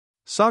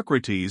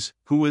Socrates,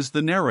 who is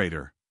the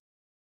narrator.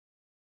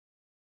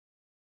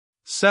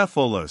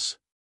 Cephalus,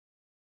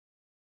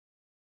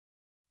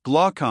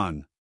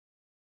 Glaucon,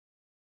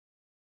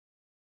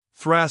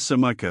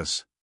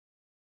 Thrasymachus,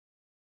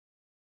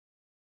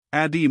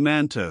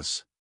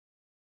 Adimantus,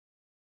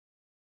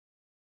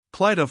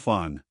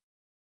 Cleitophon,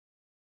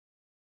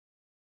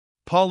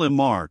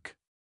 Polemarch,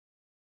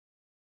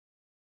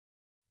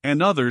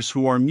 and others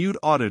who are mute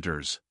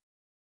auditors.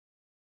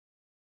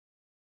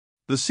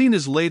 The scene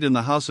is laid in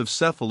the house of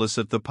Cephalus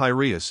at the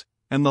Piraeus,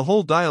 and the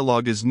whole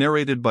dialogue is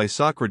narrated by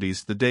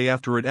Socrates the day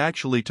after it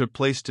actually took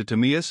place to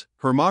Timaeus,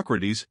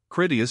 Hermocrates,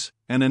 Critias,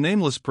 and a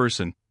nameless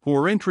person, who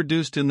are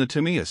introduced in the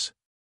Timaeus.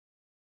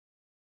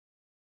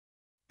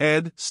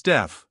 Ed.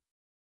 Steph.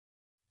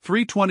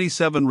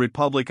 327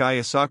 Republic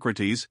I.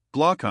 Socrates,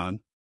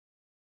 Glaucon.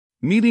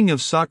 Meeting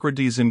of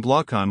Socrates and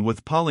Glaucon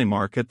with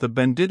Polemarch at the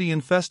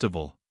Bendidian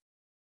festival.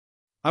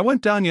 I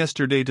went down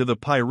yesterday to the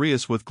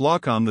Piraeus with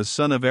Glaucon the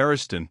son of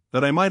Ariston,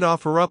 that I might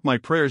offer up my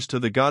prayers to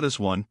the goddess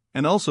one,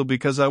 and also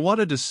because I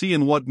wanted to see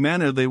in what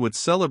manner they would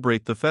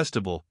celebrate the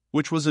festival,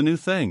 which was a new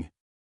thing.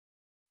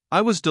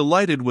 I was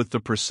delighted with the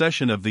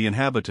procession of the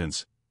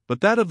inhabitants, but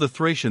that of the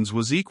Thracians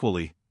was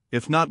equally,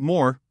 if not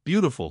more,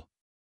 beautiful.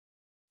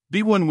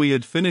 When we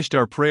had finished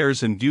our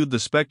prayers and viewed the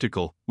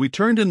spectacle, we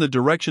turned in the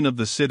direction of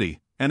the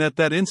city, and at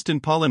that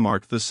instant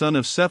Polemarch the son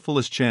of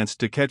Cephalus chanced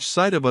to catch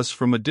sight of us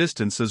from a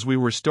distance as we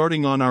were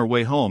starting on our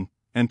way home,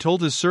 and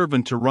told his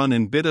servant to run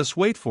and bid us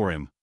wait for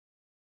him.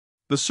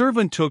 The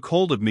servant took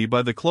hold of me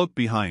by the cloak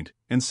behind,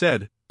 and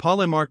said,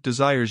 "Polemarch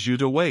desires you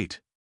to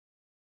wait."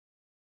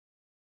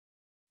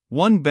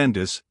 1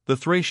 Bendis, the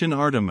Thracian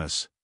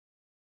Artemis.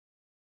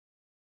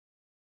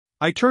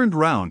 I turned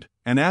round,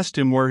 and asked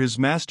him where his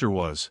master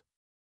was.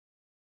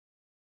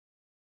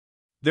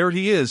 "There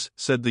he is,"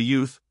 said the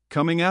youth,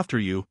 "coming after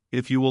you,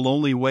 if you will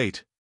only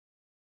wait."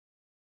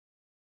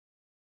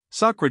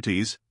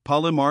 Socrates,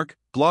 Polemarch,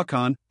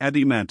 Glaucon,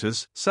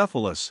 Adimantus,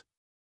 Cephalus.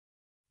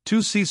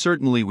 "To see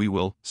certainly we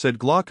will," said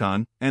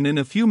Glaucon, and in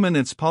a few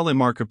minutes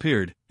Polemarch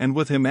appeared, and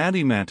with him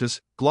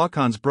Adimantus,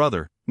 Glaucon's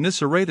brother,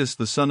 Niceratus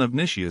the son of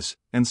Nicias,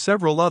 and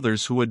several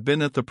others who had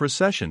been at the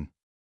procession.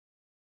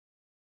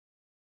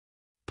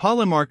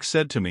 Polemarch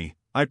said to me,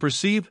 "I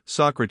perceive,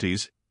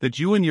 Socrates, that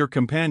you and your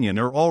companion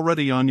are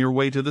already on your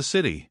way to the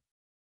city."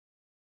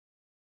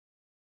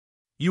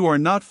 "You are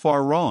not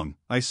far wrong,"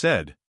 I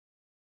said.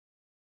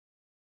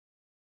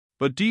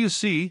 "But do you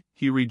see,"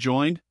 he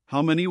rejoined,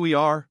 "how many we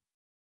are?"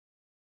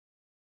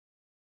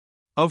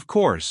 "Of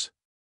course."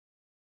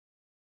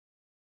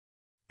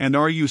 "And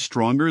are you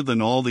stronger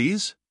than all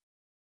these?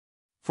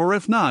 For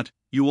if not,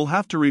 you will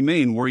have to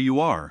remain where you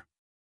are."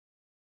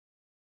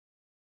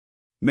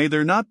 "May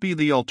there not be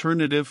the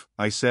alternative,"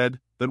 I said,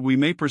 "that we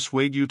may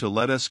persuade you to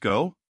let us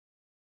go?"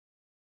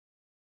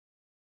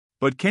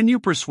 "But can you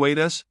persuade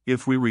us,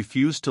 if we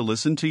refuse to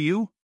listen to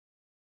you?"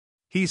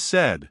 he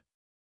said.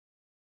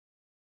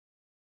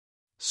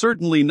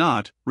 "Certainly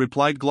not,"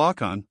 replied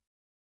Glaucon.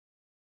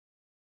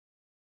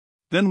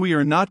 "Then we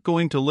are not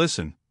going to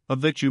listen,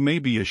 of that you may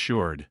be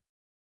assured."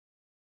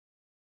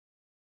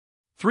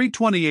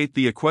 328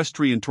 The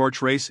equestrian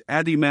torch race.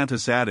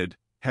 Adimantus added,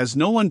 "Has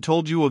no one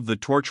told you of the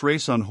torch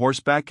race on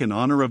horseback in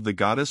honor of the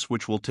goddess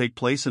which will take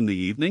place in the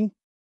evening?"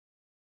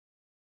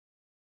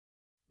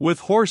 "With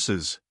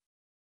horses,"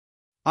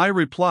 I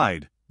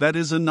replied, "that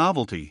is a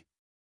novelty.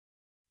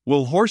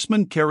 Will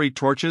horsemen carry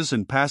torches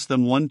and pass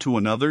them one to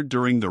another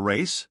during the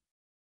race?"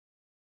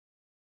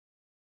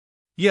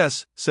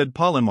 "Yes," said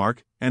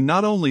Polemarch, "and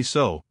not only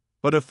so,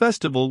 but a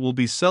festival will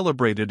be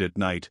celebrated at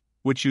night,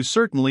 which you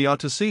certainly ought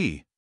to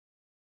see.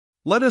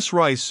 Let us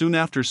rise soon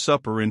after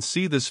supper and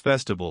see this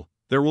festival.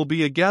 There will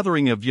be a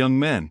gathering of young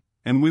men,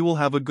 and we will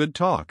have a good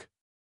talk.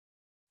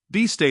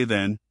 Stay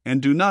then, and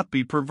do not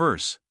be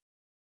perverse."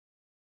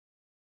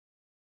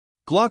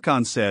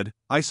 Glaucon said,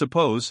 "I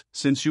suppose,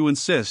 since you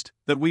insist,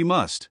 that we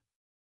must."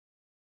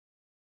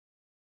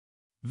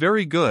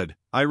 "Very good,"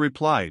 I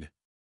replied.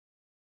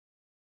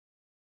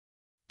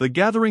 The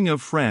gathering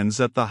of friends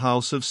at the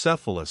house of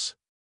Cephalus.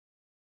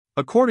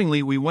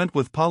 Accordingly we went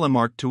with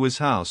Polemarch to his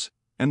house,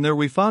 and there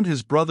we found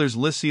his brothers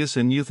Lysias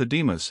and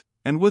Euthydemus,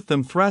 and with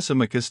them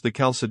Thrasymachus the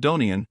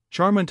Chalcedonian,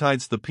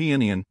 Charmantides the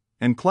Paeonian,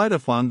 and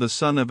Cleitophon the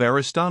son of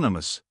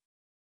Aristonomus.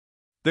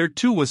 There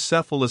too was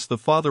Cephalus the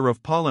father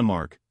of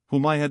Polemarch,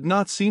 whom I had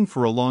not seen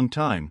for a long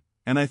time,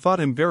 and I thought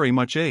him very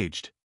much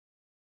aged.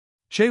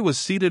 Che was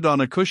seated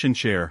on a cushioned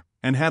chair,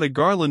 and had a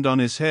garland on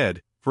his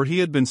head, for he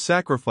had been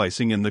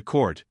sacrificing in the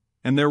court,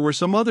 and there were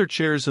some other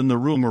chairs in the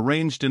room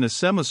arranged in a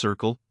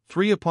semicircle,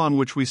 3 upon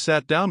which we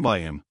sat down by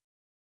him.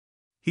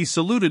 He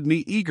saluted me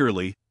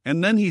eagerly,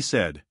 and then he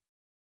said,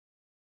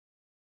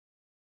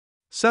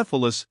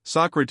 "Cephalus,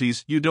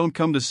 Socrates, you don't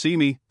come to see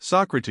me,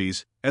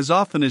 Socrates, as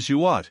often as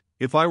you ought.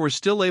 If I were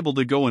still able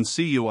to go and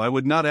see you I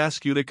would not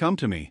ask you to come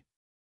to me.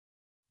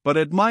 But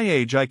at my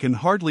age I can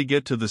hardly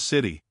get to the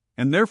city,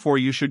 and therefore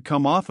you should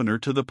come oftener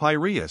to the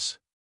Piraeus.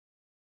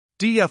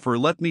 For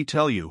let me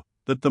tell you,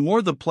 that the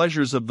more the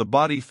pleasures of the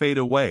body fade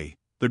away,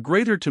 the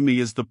greater to me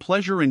is the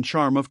pleasure and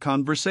charm of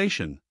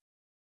conversation.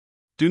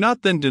 Do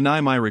not then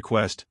deny my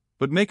request,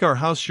 but make our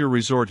house your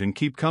resort and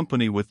keep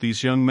company with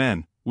these young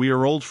men. We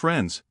are old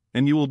friends,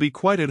 and you will be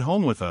quite at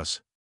home with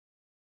us."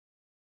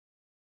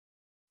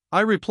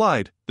 I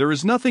replied, "There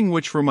is nothing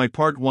which for my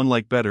part one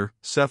like better,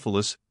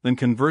 Cephalus, than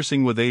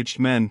conversing with aged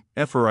men,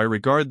 for I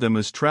regard them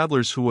as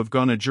travelers who have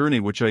gone a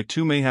journey which I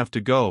too may have to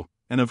go,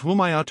 and of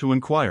whom I ought to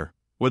inquire,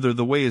 whether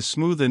the way is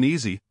smooth and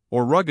easy,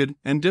 or rugged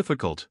and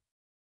difficult.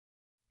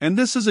 And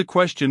this is a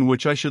question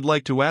which I should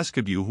like to ask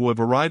of you who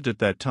have arrived at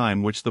that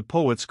time which the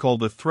poets call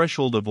the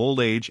threshold of old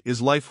age.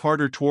 Is life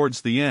harder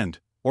towards the end,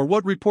 or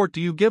what report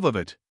do you give of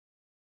it?"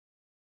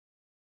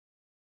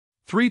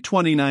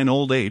 329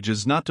 Old age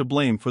is not to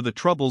blame for the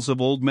troubles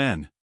of old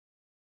men.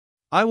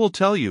 "I will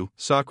tell you,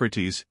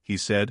 Socrates," he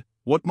said,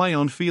 "what my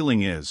own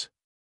feeling is.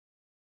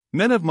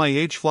 Men of my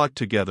age flock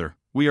together,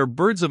 we are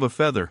birds of a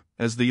feather,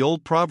 as the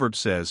old proverb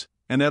says,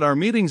 and at our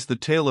meetings the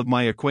tale of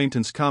my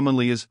acquaintance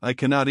commonly is, I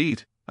cannot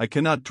eat, I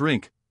cannot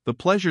drink, the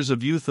pleasures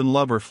of youth and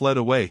love are fled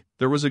away,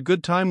 there was a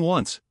good time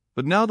once,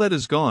 but now that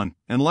is gone,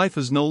 and life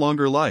is no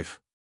longer life.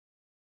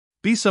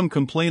 Some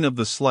complain of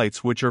the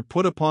slights which are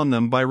put upon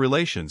them by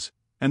relations,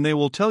 and they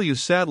will tell you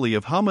sadly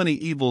of how many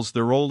evils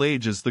their old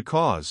age is the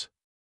cause.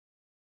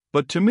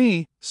 But to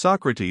me,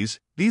 Socrates,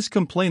 these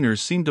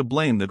complainers seem to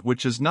blame that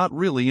which is not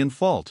really in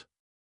fault.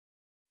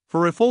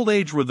 For if old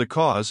age were the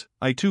cause,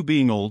 I too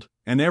being old,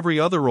 and every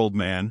other old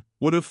man,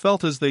 would have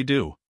felt as they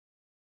do.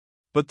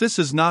 But this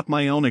is not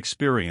my own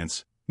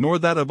experience, nor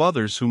that of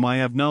others whom I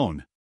have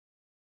known.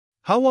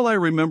 How well I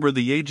remember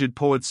the aged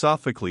poet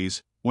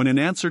Sophocles, when in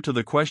answer to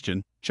the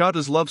question, "How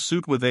does love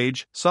suit with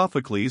age,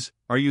 Sophocles,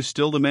 are you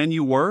still the man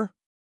you were?"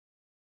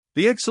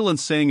 The excellent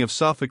saying of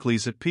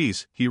Sophocles at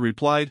peace, he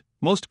replied,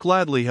 "Most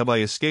gladly have I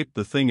escaped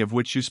the thing of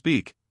which you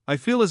speak, I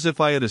feel as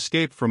if I had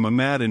escaped from a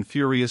mad and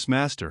furious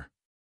master."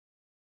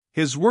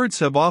 His words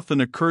have often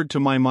occurred to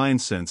my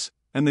mind since,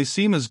 and they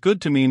seem as good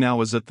to me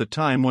now as at the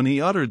time when he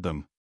uttered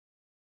them.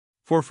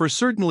 For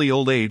certainly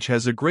old age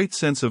has a great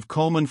sense of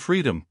calm and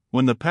freedom.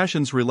 When the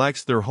passions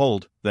relax their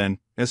hold, then,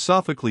 as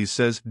Sophocles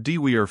says,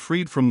 we are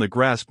freed from the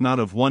grasp not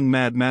of one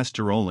mad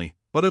master only,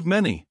 but of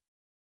many.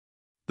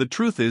 The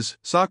truth is,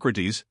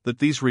 Socrates, that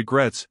these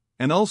regrets,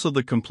 and also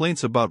the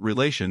complaints about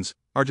relations,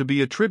 are to be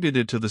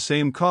attributed to the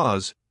same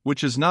cause,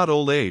 which is not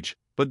old age,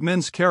 but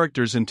men's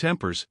characters and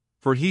tempers,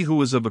 for he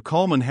who is of a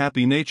calm and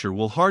happy nature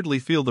will hardly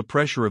feel the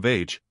pressure of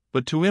age,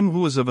 but to him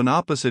who is of an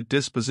opposite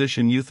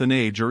disposition youth and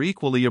age are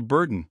equally a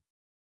burden.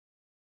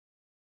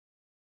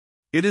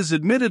 It is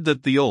admitted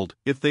that the old,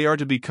 if they are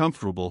to be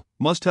comfortable,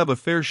 must have a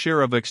fair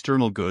share of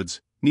external goods.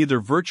 Neither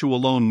virtue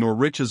alone nor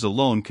riches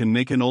alone can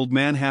make an old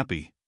man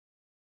happy.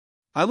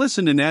 I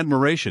listened in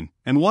admiration,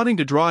 and wanting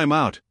to draw him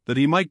out, that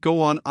he might go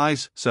on.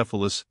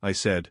 Cephalus, I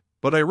said,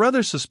 but I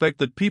rather suspect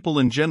that people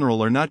in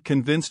general are not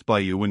convinced by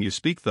you when you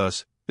speak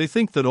thus. They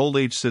think that old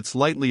age sits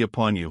lightly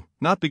upon you,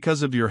 not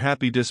because of your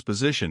happy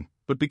disposition,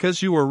 but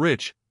because you are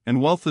rich,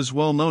 and wealth is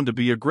well known to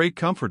be a great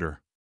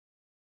comforter.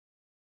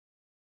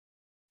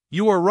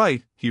 You are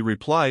right, he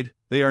replied,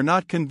 they are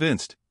not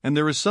convinced, and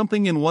there is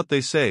something in what they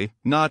say,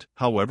 not,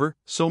 however,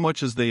 so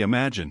much as they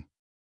imagine.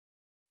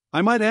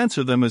 I might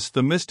answer them as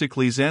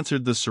Themistocles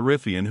answered the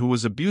Seriphian who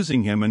was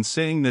abusing him and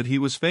saying that he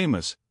was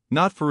famous,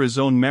 not for his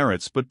own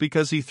merits but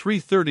because he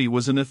 330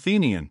 was an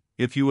Athenian.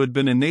 If you had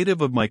been a native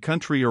of my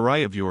country or I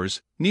of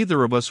yours,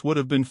 neither of us would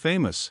have been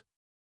famous.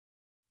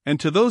 And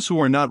to those who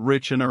are not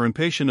rich and are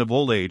impatient of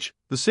old age,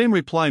 the same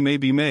reply may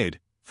be made,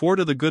 for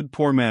to the good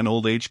poor man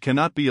old age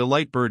cannot be a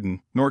light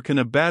burden, nor can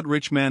a bad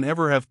rich man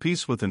ever have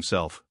peace with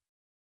himself.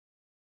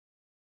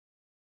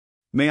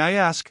 May I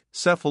ask,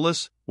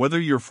 Cephalus, whether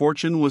your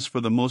fortune was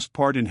for the most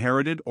part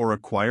inherited or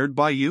acquired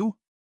by you?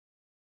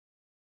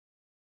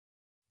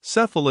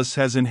 Cephalus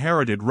has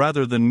inherited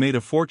rather than made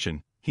a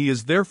fortune, he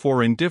is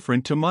therefore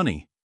indifferent to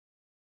money.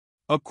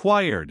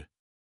 Acquired.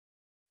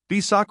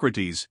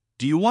 Socrates,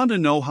 do you want to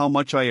know how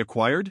much I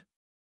acquired?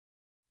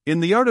 In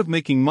the art of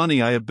making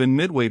money I have been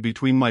midway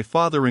between my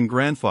father and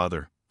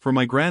grandfather, for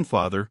my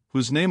grandfather,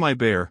 whose name I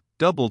bear,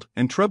 doubled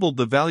and trebled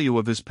the value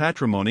of his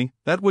patrimony,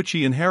 that which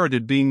he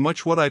inherited being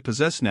much what I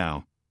possess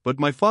now, but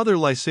my father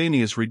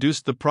Lysanias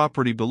reduced the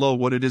property below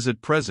what it is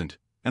at present,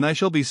 and I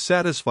shall be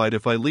satisfied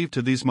if I leave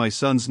to these my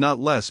sons not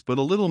less but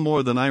a little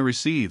more than I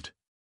received.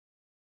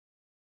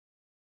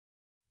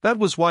 That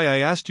was why I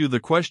asked you the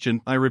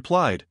question, I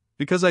replied,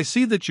 because I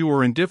see that you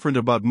are indifferent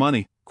about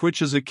money,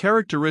 which is a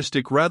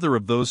characteristic rather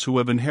of those who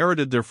have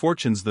inherited their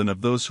fortunes than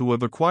of those who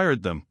have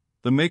acquired them.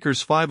 The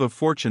makers 5 of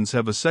fortunes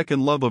have a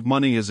second love of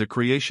money as a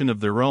creation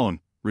of their own,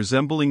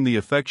 resembling the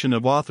affection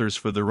of authors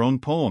for their own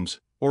poems,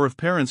 or of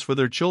parents for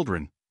their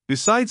children,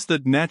 besides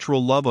that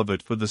natural love of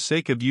it for the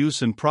sake of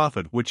use and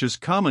profit which is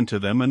common to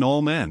them and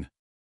all men.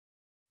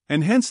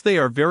 And hence they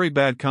are very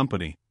bad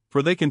company,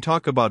 for they can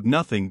talk about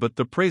nothing but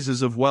the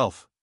praises of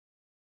wealth.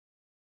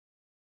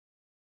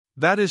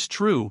 That is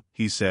true,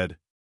 he said.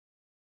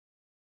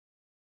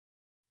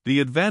 The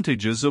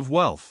advantages of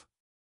wealth.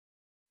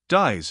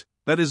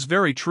 That is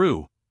very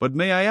true, but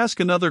may I ask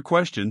another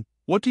question?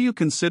 What do you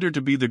consider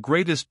to be the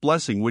greatest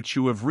blessing which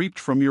you have reaped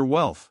from your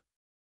wealth?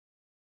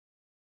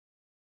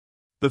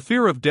 The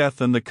fear of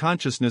death and the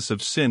consciousness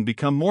of sin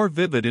become more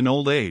vivid in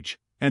old age,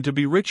 and to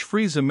be rich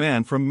frees a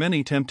man from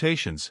many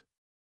temptations.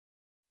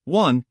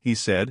 One, he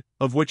said,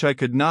 of which I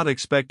could not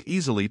expect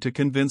easily to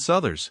convince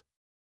others.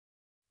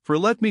 For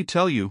let me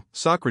tell you,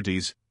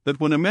 Socrates, that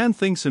when a man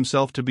thinks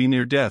himself to be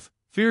near death,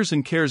 fears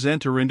and cares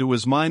enter into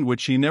his mind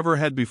which he never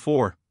had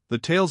before. The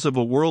tales of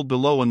a world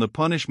below and the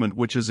punishment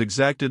which is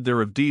exacted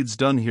there of deeds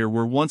done here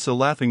were once a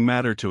laughing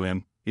matter to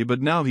him,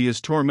 but now he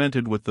is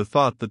tormented with the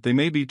thought that they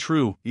may be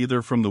true,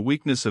 either from the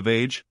weakness of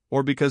age,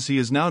 or because he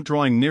is now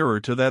drawing nearer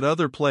to that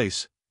other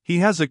place. He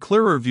has a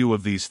clearer view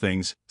of these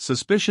things,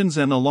 suspicions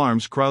and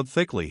alarms crowd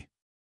thickly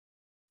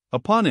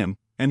upon him,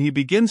 and he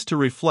begins to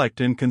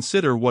reflect and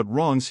consider what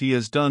wrongs he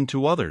has done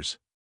to others.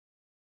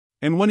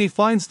 And when he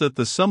finds that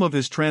the sum of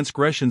his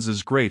transgressions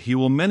is great, he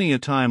will many a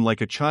time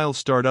like a child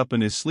start up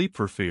in his sleep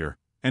for fear,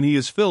 and he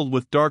is filled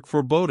with dark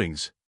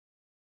forebodings.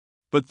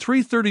 But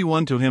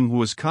 331 to him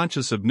who is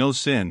conscious of no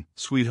sin,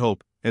 sweet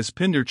hope, as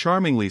Pindar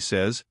charmingly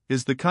says,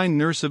 is the kind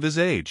nurse of his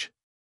age.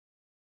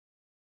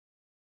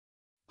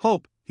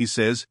 Hope, he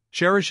says,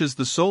 cherishes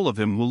the soul of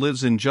him who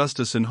lives in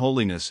justice and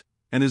holiness,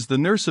 and is the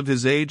nurse of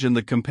his age and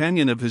the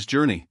companion of his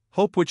journey,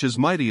 hope which is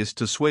mightiest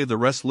to sway the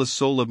restless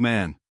soul of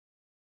man.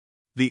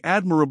 The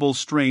admirable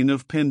strain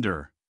of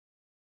Pindar.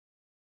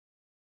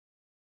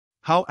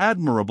 How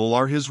admirable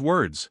are his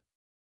words!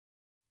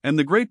 And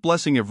the great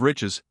blessing of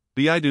riches,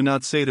 I do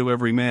not say to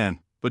every man,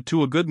 but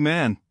to a good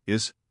man,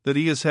 is, that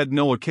he has had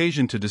no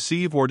occasion to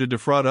deceive or to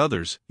defraud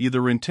others,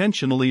 either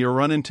intentionally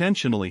or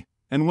unintentionally,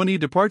 and when he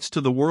departs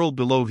to the world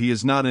below he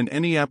is not in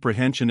any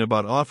apprehension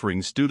about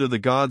offerings due to the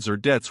gods or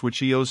debts which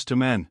he owes to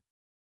men.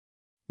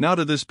 Now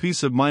to this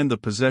peace of mind the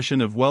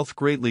possession of wealth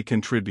greatly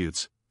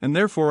contributes, and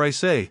therefore I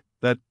say,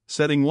 that,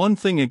 setting one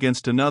thing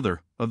against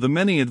another, of the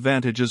many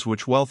advantages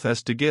which wealth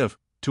has to give,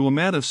 to a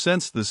man of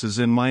sense this is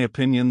in my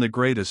opinion the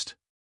greatest.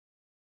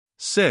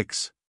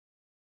 6.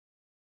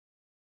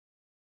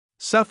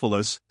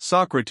 Cephalus,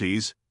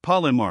 Socrates,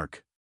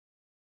 Polemarch.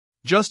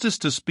 Justice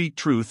to speak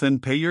truth and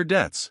pay your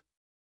debts.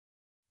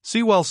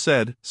 See, well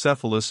said,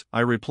 Cephalus, I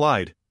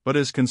replied, but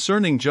as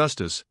concerning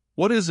justice,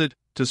 what is it,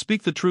 to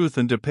speak the truth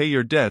and to pay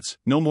your debts,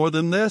 no more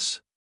than this?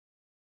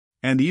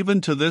 And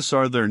even to this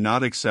are there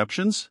not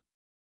exceptions?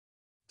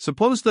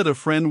 Suppose that a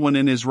friend when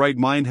in his right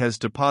mind has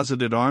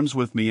deposited alms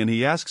with me and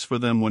he asks for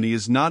them when he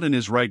is not in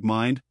his right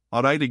mind,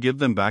 ought I to give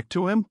them back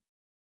to him?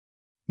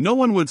 No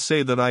one would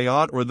say that I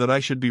ought or that I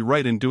should be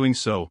right in doing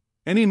so,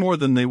 any more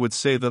than they would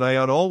say that I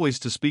ought always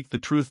to speak the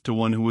truth to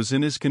one who was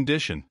in his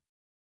condition.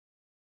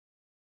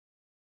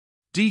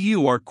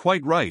 You are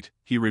quite right,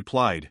 he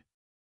replied.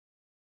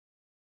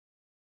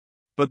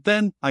 But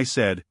then, I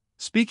said,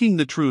 speaking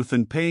the truth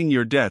and paying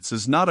your debts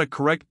is not a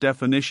correct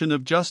definition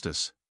of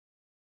justice.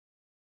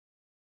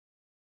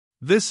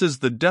 This is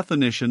the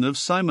definition of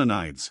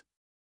Simonides.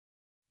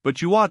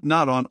 But you ought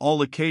not on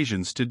all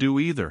occasions to do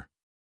either.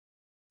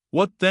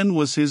 What then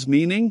was his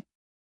meaning?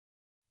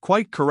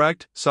 Quite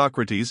correct,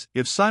 Socrates,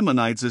 if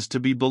Simonides is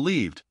to be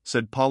believed,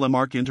 said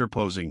Polemarch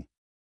interposing.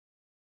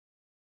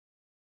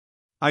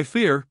 I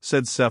fear,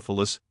 said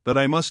Cephalus, that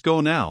I must go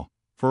now,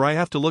 for I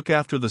have to look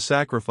after the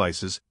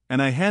sacrifices,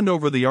 and I hand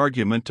over the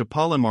argument to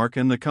Polemarch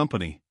and the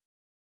company.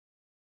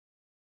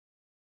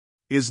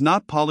 Is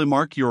not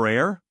Polemarch your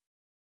heir?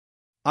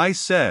 I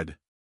said.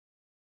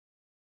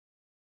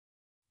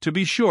 To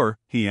be sure,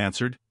 he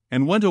answered,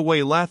 and went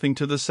away laughing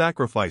to the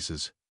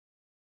sacrifices.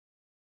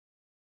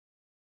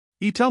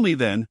 Tell me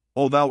then,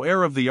 O thou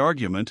heir of the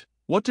argument,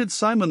 what did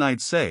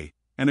Simonides say,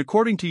 and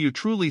according to you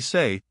truly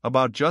say,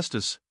 about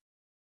justice?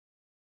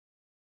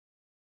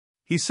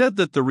 He said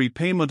that the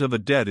repayment of a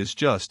debt is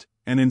just,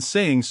 and in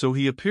saying so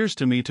he appears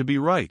to me to be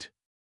right.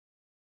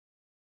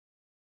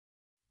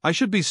 I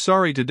should be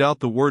sorry to doubt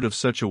the word of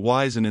such a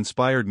wise and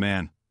inspired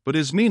man, but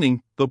his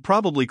meaning, though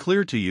probably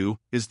clear to you,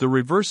 is the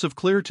reverse of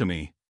clear to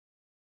me.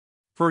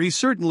 For he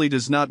certainly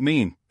does not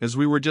mean, as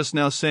we were just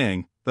now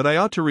saying, that I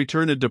ought to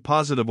return a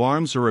deposit of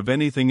alms or of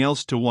anything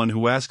else to one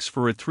who asks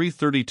for it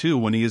 332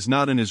 when he is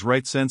not in his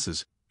right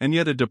senses, and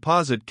yet a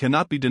deposit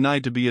cannot be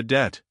denied to be a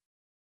debt.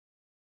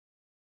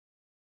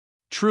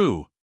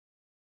 True.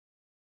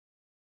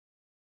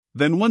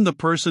 Then when the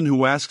person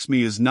who asks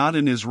me is not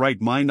in his right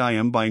mind I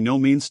am by no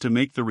means to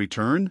make the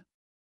return?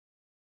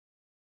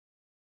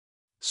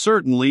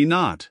 Certainly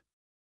not.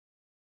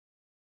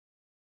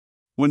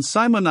 When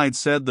Simonides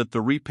said that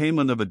the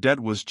repayment of a debt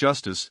was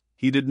justice,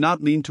 he did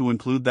not mean to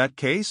include that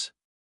case?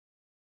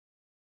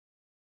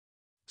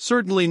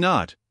 Certainly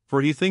not,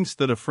 for he thinks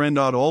that a friend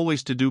ought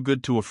always to do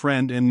good to a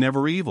friend and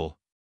never evil.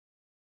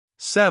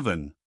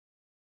 7.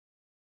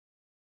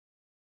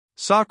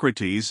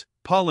 Socrates,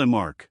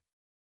 Polemarch.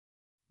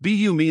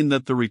 You mean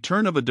that the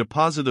return of a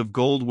deposit of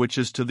gold which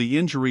is to the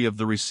injury of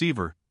the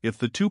receiver, if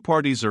the two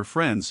parties are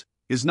friends,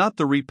 is not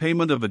the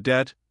repayment of a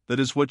debt, that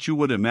is what you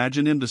would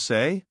imagine him to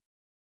say?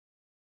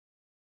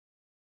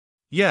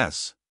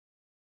 Yes.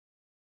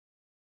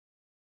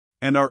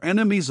 And are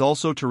enemies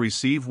also to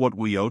receive what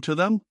we owe to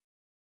them?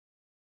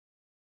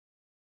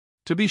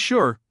 To be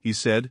sure, he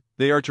said,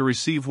 they are to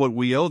receive what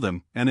we owe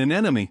them, and an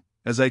enemy,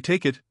 as I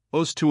take it,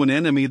 owes to an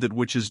enemy that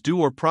which is due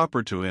or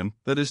proper to him,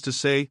 that is to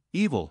say,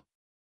 evil.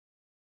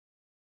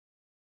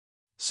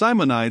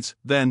 Simonides,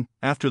 then,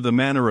 after the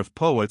manner of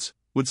poets,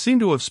 would seem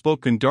to have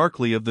spoken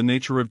darkly of the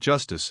nature of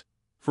justice,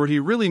 for he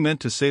really meant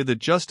to say that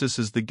justice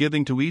is the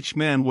giving to each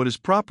man what is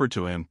proper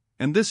to him,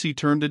 and this he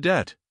termed a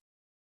debt.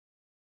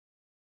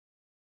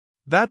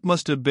 That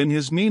must have been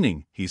his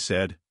meaning, he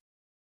said.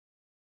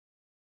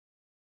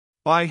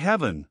 By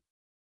heaven!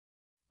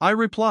 I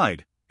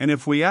replied, and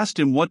if we asked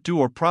him what due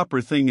or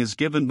proper thing is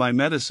given by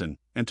medicine,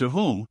 and to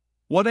whom,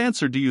 what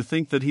answer do you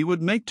think that he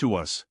would make to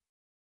us?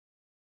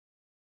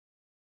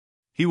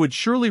 He would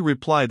surely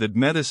reply that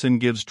medicine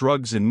gives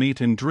drugs in meat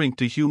and drink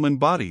to human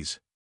bodies.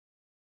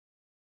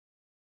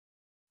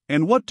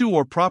 And what due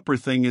or proper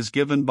thing is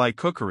given by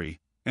cookery,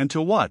 and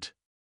to what?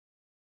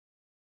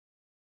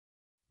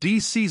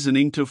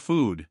 De-seasoning to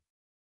food.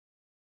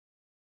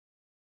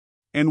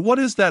 And what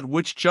is that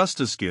which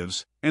justice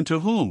gives, and to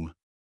whom?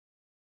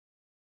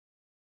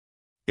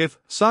 If,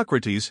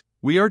 Socrates,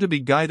 we are to be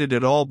guided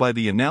at all by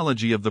the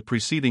analogy of the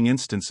preceding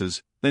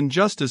instances, then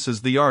justice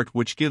is the art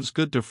which gives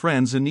good to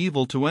friends and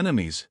evil to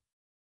enemies.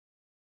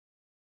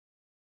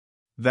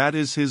 That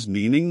is his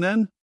meaning,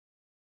 then?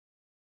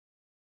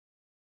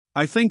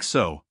 I think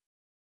so.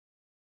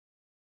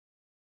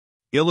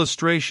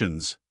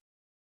 Illustrations.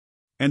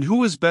 And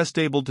who is best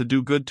able to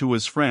do good to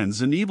his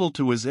friends and evil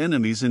to his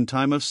enemies in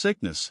time of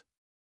sickness?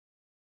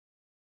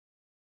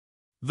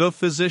 The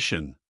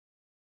physician.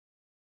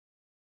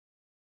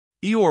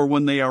 Or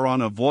when they are on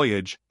a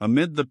voyage,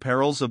 amid the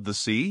perils of the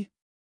sea?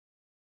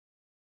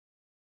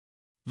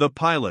 The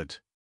pilot.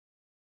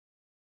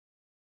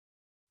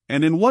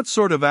 And in what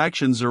sort of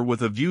actions or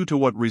with a view to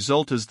what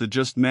result is the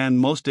just man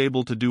most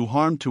able to do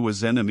harm to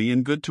his enemy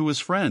and good to his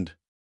friend?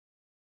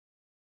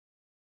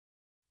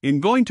 In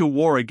going to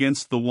war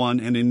against the one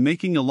and in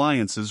making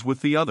alliances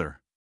with the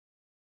other.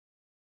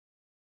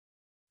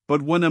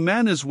 But when a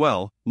man is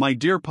well, my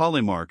dear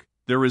Polemarch,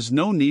 there is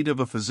no need of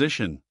a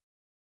physician.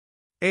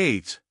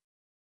 8.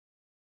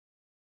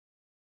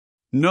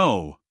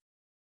 No.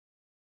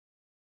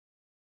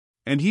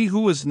 And he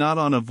who is not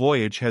on a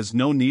voyage has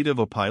no need of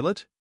a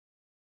pilot?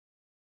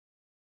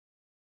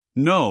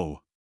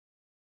 No.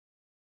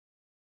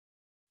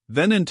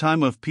 Then in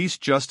time of peace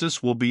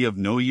justice will be of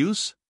no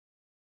use?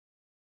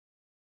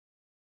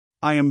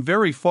 I am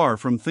very far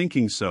from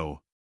thinking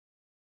so.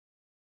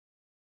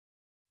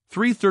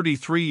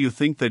 333 You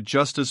think that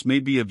justice may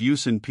be of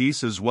use in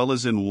peace as well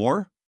as in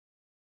war?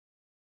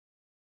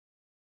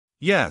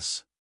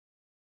 Yes.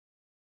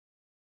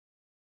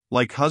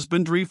 Like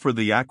husbandry for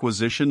the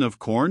acquisition of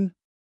corn?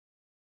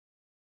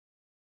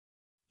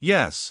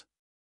 Yes.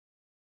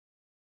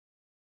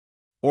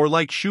 Or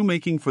like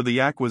shoemaking for the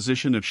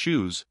acquisition of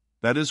shoes,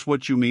 that is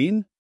what you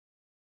mean?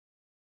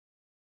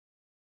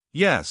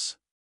 Yes.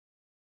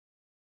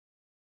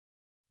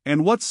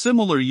 And what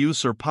similar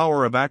use or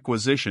power of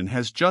acquisition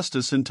has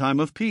justice in time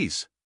of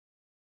peace?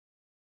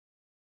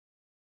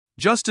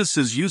 Justice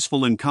is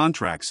useful in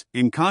contracts.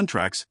 In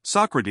contracts,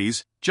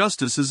 Socrates,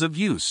 justice is of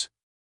use.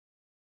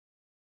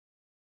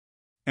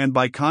 And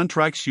by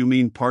contracts you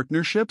mean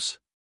partnerships?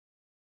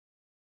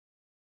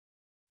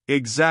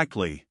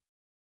 Exactly.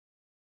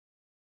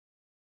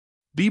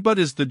 But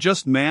is the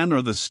just man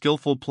or the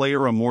skillful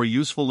player a more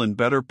useful and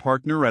better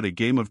partner at a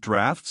game of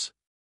draughts?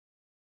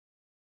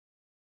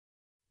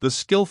 The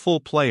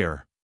skillful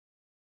player.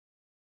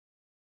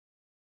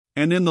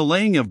 And in the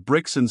laying of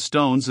bricks and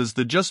stones is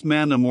the just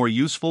man a more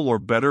useful or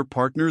better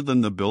partner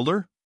than the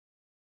builder?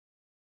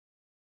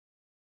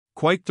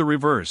 Quite the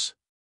reverse.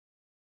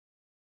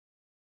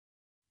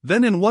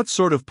 Then in what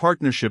sort of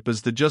partnership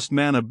is the just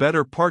man a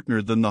better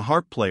partner than the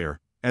harp player,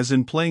 as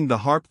in playing the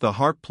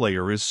harp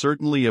player is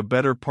certainly a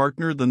better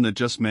partner than the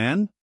just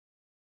man?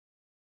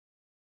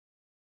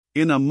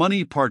 In a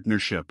money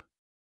partnership.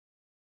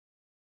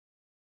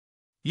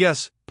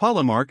 Yes,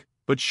 Polemarch,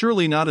 but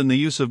surely not in the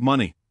use of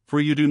money, for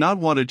you do not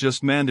want a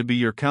just man to be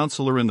your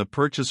counselor in the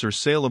purchase or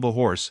sale of a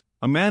horse.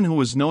 A man who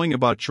is knowing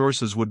about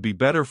horses would be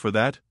better for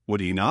that,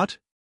 would he not?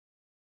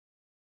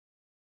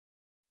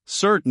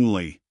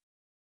 Certainly.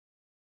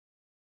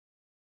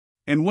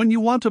 And when you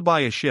want to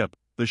buy a ship,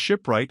 the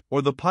shipwright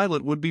or the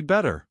pilot would be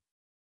better.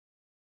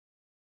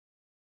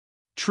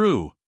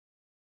 True.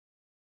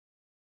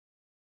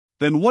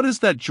 Then what is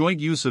that joint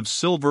use of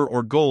silver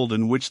or gold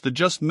in which the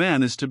just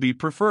man is to be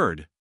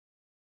preferred?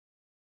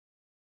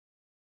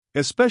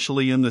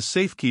 Especially in the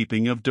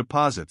safekeeping of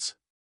deposits.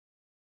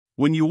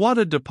 When you want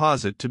a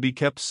deposit to be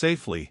kept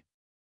safely.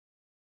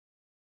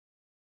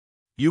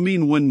 You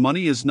mean when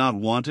money is not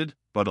wanted,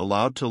 but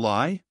allowed to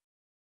lie?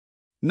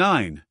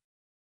 9.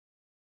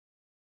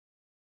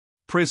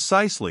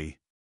 Precisely.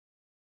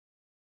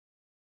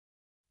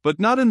 But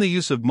not in the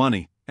use of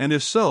money, and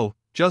if so,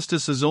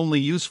 justice is only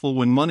useful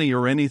when money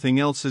or anything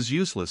else is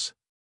useless.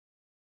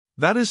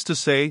 That is to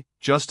say,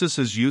 justice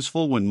is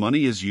useful when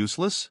money is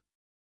useless?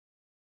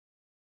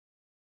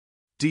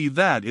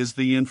 That is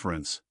the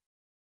inference.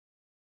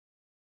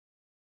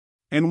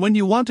 And when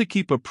you want to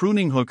keep a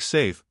pruning hook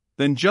safe,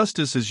 then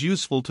justice is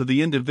useful to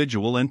the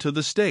individual and to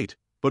the state,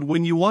 but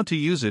when you want to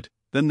use it,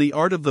 then the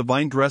art of the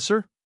vine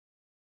dresser?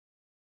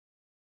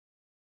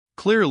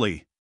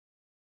 Clearly.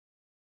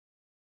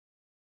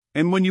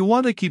 And when you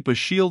want to keep a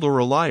shield or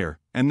a lyre,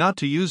 and not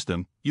to use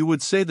them, you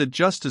would say that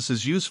justice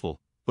is useful,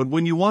 but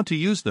when you want to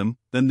use them,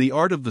 then the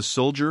art of the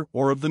soldier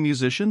or of the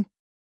musician?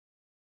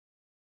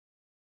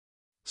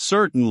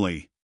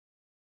 Certainly.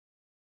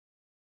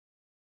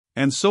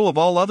 And so of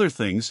all other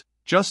things,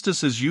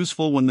 justice is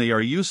useful when they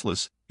are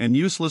useless, and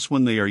useless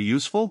when they are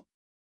useful?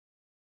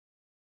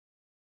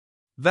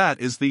 That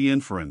is the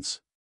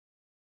inference.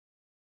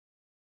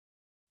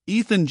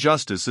 Ethan,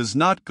 justice is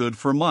not good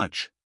for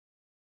much.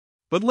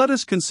 But let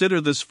us consider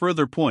this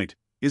further point.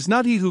 Is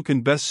not he who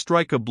can best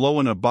strike a blow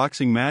in a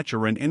boxing match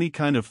or in any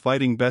kind of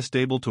fighting best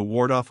able to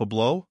ward off a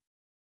blow?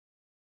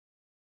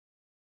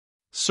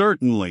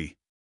 Certainly.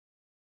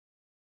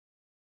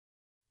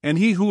 And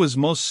he who is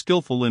most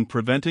skillful in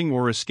preventing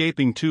or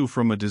escaping too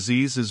from a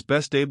disease is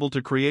best able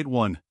to create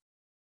one.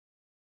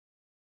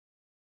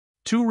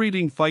 2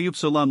 Reading phi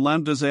upsilon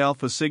lambda z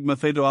alpha sigma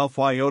theta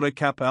alpha iota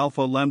kappa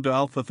alpha lambda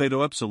alpha theta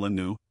epsilon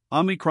nu,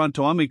 omicron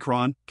to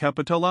omicron,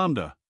 kappa to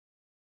lambda.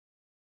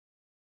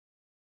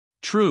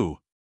 True.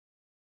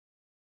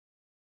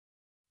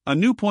 A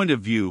new point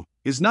of view,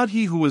 is not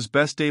he who is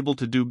best able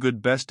to do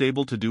good best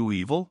able to do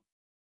evil?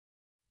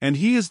 And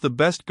he is the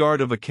best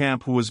guard of a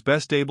camp who is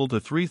best able to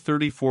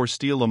 334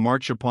 steal a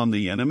march upon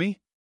the enemy?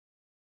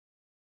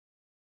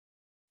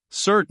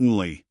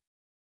 Certainly.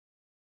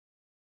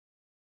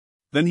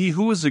 Then he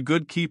who is a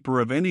good keeper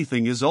of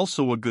anything is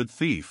also a good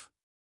thief.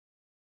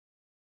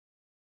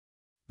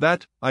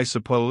 That, I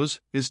suppose,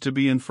 is to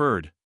be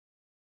inferred.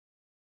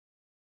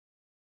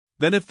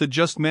 Then if the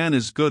just man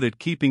is good at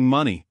keeping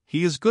money,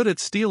 he is good at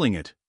stealing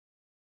it.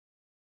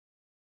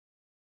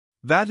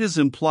 That is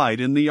implied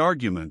in the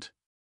argument.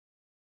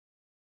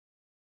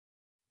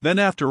 Then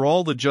after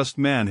all the just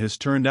man has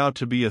turned out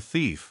to be a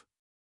thief.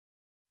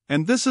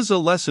 And this is a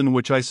lesson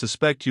which I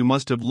suspect you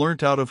must have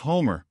learnt out of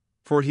Homer,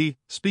 for he,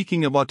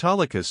 speaking of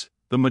Autolycus,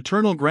 the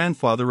maternal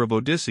grandfather of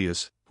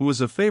Odysseus, who was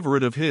a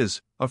favorite of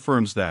his,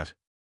 affirms that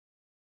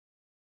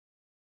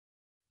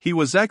he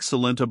was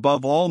excellent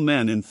above all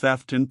men in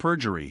theft and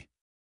perjury.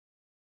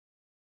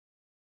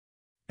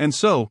 And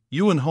so,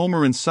 you and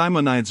Homer and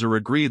Simonides are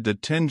agreed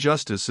that 10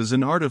 justice is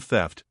an art of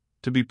theft,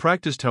 to be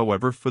practiced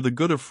however for the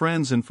good of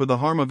friends and for the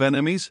harm of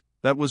enemies.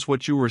 That was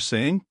what you were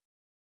saying?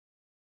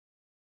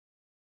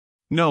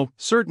 No,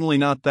 certainly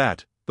not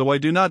that, though I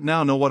do not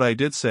now know what I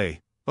did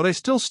say, but I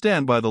still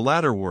stand by the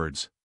latter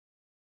words.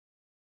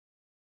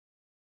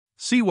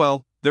 See,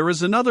 well, there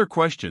is another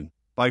question.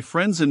 By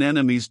friends and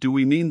enemies do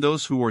we mean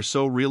those who are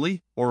so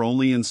really, or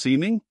only in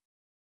seeming?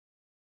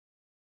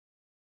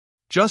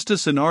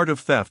 Justice and art of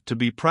theft to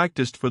be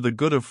practiced for the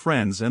good of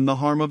friends and the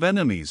harm of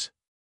enemies.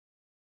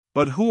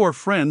 But who are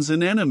friends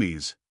and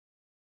enemies?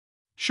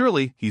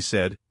 Surely, he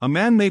said, a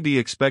man may be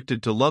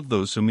expected to love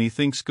those whom he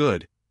thinks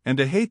good, and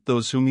to hate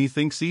those whom he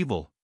thinks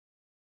evil.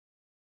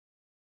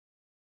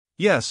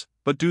 Yes,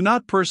 but do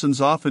not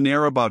persons often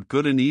err about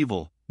good and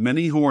evil?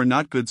 Many who are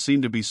not good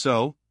seem to be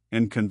so,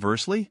 and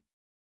conversely?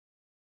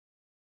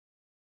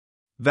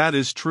 That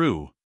is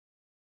true.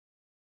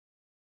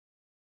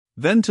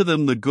 Then to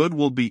them the good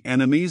will be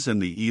enemies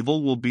and the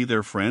evil will be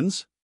their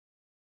friends?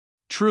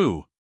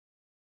 True.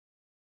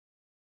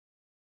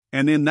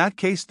 And in that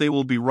case they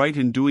will be right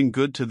in doing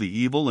good to the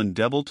evil and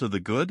devil to the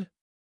good?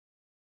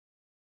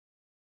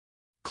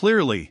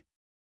 Clearly.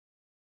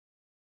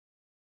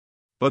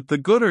 But the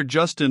good are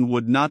just and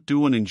would not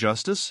do an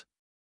injustice?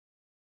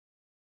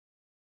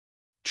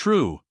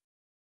 True.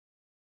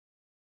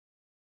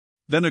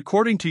 Then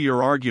according to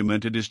your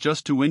argument it is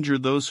just to injure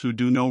those who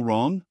do no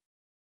wrong?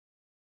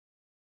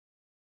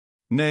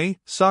 Nay,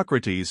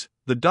 Socrates,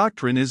 the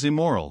doctrine is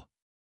immoral.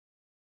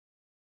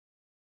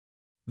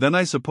 Then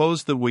I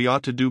suppose that we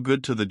ought to do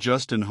good to the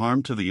just and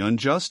harm to the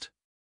unjust?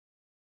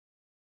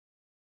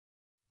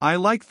 I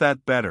like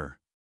that better.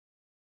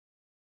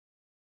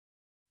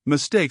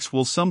 Mistakes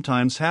will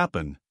sometimes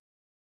happen.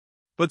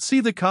 But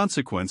see the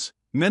consequence.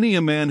 Many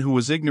a man who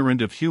is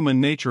ignorant of human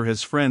nature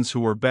has friends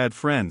who are bad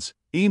friends,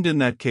 and in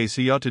that case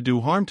he ought to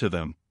do harm to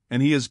them,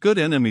 and he has good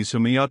enemies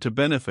whom he ought to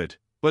benefit.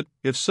 But,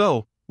 if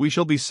so, we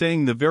shall be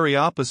saying the very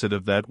opposite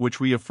of that which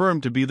we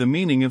affirm to be the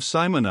meaning of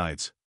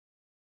Simonides.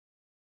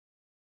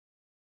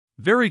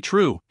 Very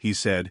true, he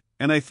said,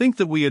 and I think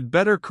that we had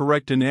better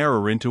correct an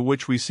error into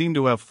which we seem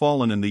to have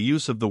fallen in the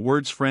use of the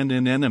words friend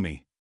and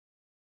enemy.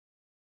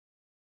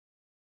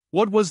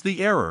 What was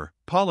the error,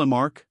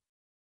 Polemarch?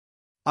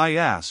 I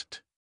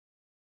asked.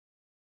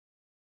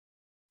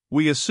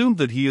 We assumed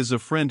that he is a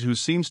friend who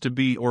seems to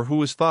be or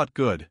who is thought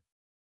good.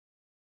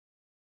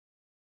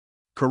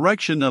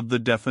 Correction of the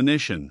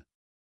definition.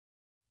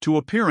 To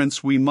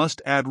appearance we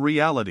must add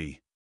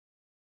reality.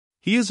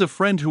 He is a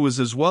friend who is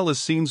as well as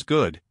seems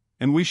good,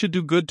 and we should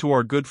do good to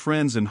our good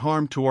friends and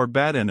harm to our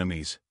bad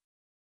enemies.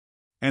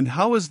 And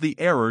how is the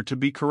error to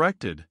be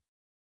corrected?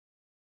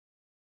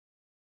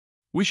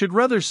 We should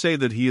rather say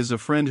that he is a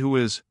friend who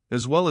is,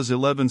 as well as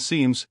 11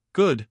 seems,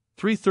 good,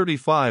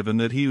 335, and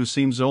that he who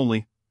seems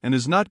only, and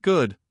is not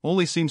good,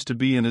 only seems to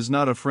be and is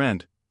not a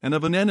friend, and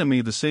of an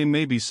enemy the same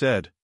may be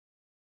said.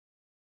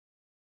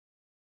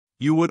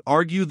 You would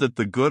argue that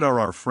the good are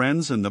our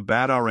friends and the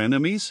bad our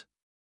enemies?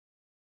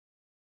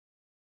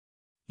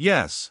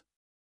 Yes.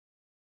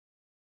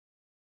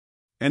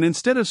 And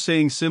instead of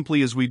saying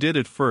simply as we did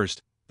at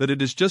first, that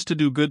it is just to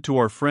do good to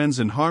our friends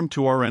and harm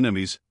to our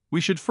enemies, we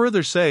should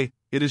further say,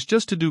 it is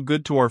just to do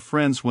good to our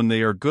friends when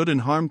they are good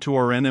and harm to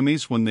our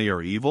enemies when they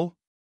are evil?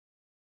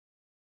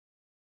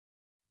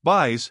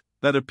 Buys,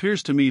 that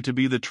appears to me to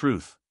be the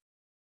truth.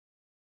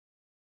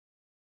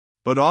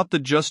 But ought the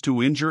just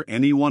to injure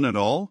anyone at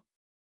all?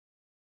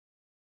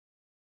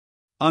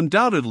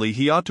 Undoubtedly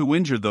he ought to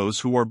injure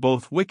those who are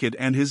both wicked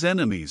and his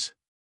enemies.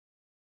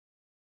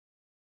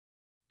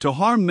 To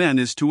harm men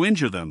is to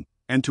injure them,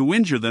 and to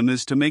injure them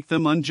is to make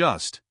them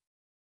unjust.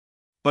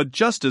 But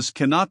justice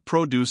cannot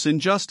produce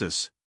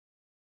injustice.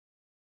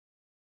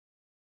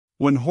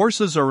 When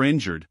horses are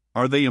injured,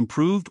 are they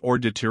improved or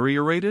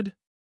deteriorated?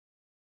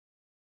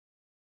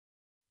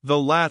 The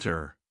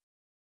latter.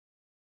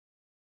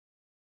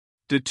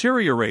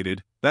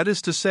 Deteriorated, that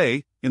is to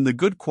say, in the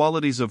good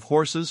qualities of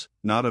horses,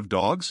 not of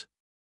dogs?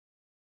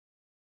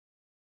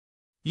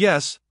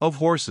 Yes, of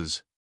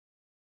horses.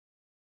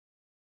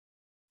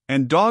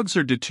 And dogs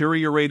are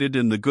deteriorated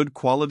in the good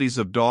qualities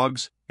of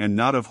dogs, and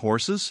not of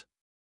horses?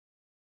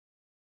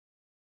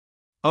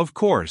 Of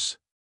course.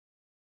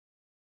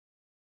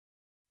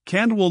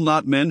 Will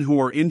not men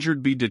who are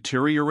injured be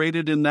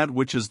deteriorated in that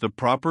which is the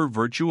proper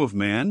virtue of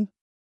man?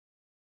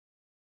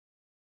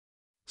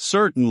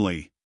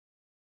 Certainly.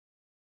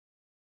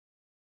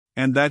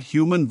 And that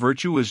human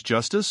virtue is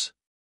justice?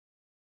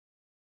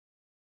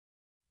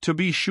 To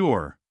be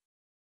sure.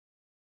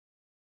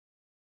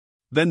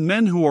 Then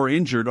men who are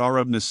injured are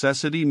of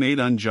necessity made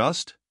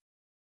unjust?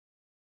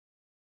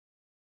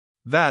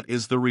 That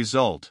is the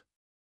result.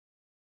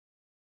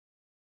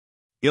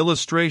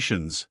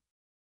 Illustrations.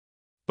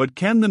 But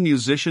can the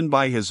musician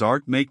by his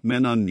art make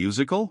men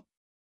unmusical?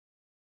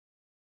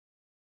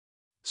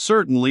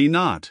 Certainly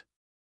not.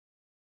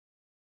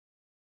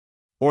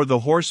 Or the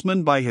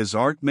horseman by his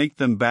art make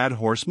them bad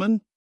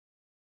horsemen?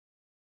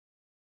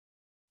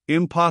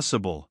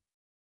 Impossible.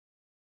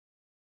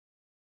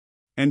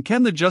 And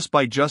can the just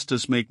by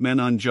justice make men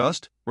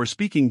unjust, or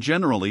speaking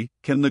generally,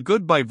 can the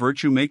good by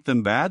virtue make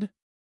them bad?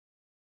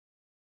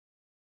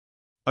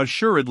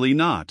 Assuredly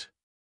not.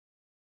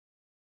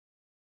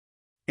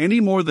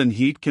 Any more than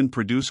heat can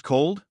produce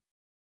cold?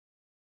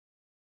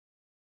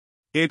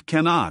 It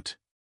cannot.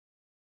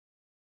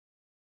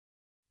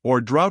 Or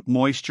drought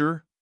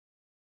moisture?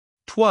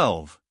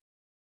 12.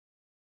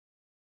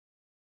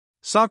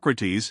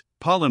 Socrates,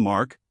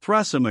 Polemarch,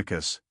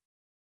 Thrasymachus.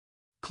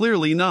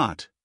 Clearly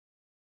not.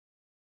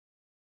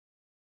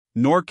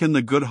 Nor can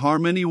the good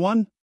harm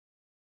anyone?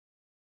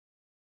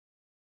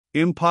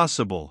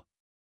 Impossible.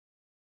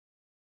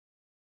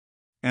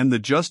 And the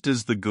just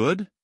is the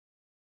good?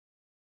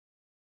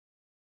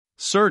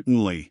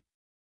 Certainly.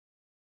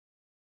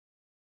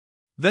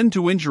 Then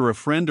to injure a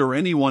friend or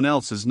anyone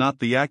else is not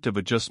the act of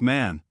a just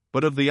man,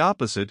 but of the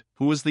opposite,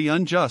 who is the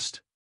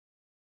unjust.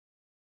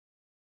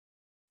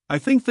 I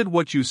think that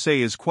what you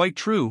say is quite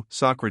true,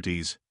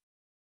 Socrates.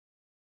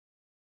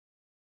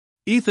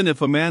 Even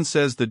if a man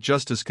says that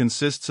justice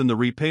consists in the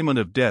repayment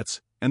of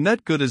debts, and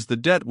that good is the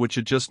debt which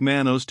a just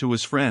man owes to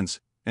his friends,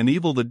 and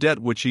evil the debt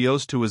which he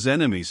owes to his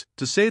enemies,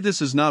 to say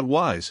this is not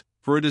wise,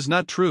 for it is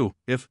not true,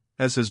 if,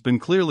 as has been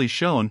clearly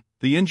shown,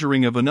 the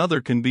injuring of another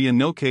can be in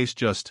no case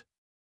just.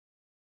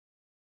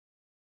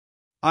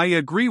 I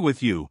agree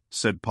with you,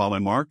 said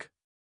Polemarch.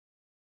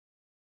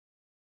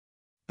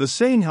 The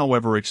saying,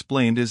 however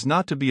explained, is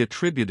not to be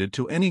attributed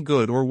to any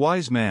good or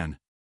wise man.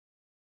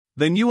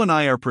 Then you and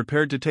I are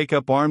prepared to take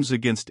up arms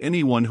against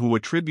anyone who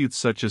attributes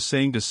such a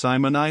saying to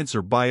Simonides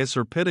or Bias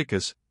or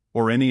Pittacus,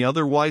 or any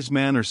other wise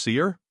man or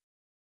seer?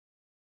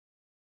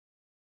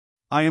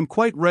 I am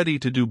quite ready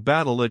to do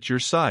battle at your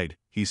side,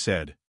 he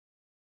said.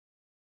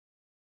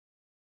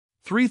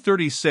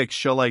 336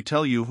 Shall I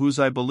tell you whose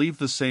I believe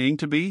the saying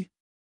to be?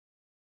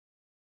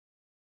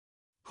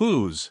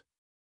 Whose?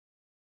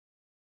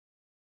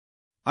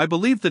 I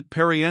believe that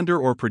Periander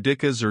or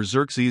Perdiccas or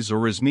Xerxes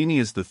or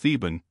Ismenias the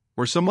Theban,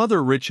 or some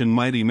other rich and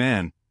mighty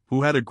man,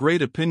 who had a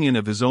great opinion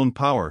of his own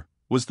power,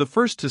 was the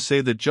first to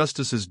say that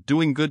justice is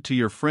doing good to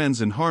your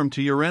friends and harm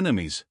to your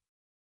enemies.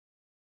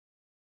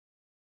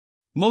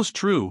 Most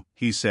true,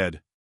 he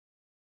said.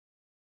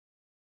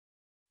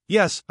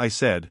 Yes, I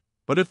said,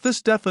 but if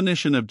this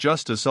definition of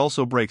justice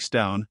also breaks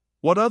down,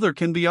 what other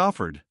can be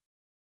offered?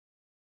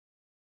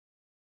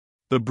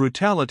 The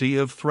brutality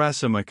of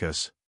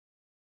Thrasymachus.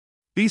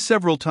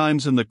 Several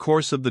times in the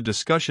course of the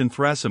discussion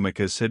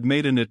Thrasymachus had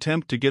made an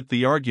attempt to get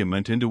the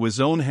argument into his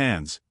own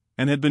hands,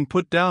 and had been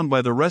put down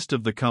by the rest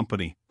of the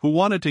company, who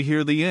wanted to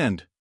hear the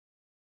end.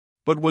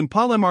 But when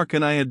Polemarch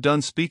and I had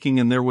done speaking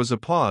and there was a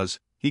pause,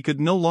 he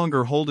could no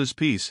longer hold his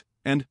peace,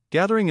 and,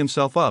 gathering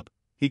himself up,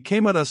 he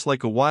came at us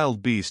like a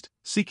wild beast,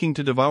 seeking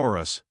to devour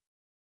us.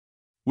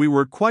 We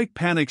were quite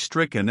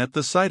panic-stricken at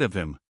the sight of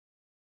him.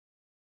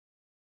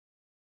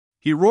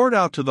 He roared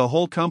out to the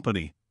whole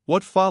company,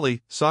 "What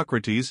folly,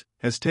 Socrates,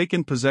 has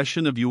taken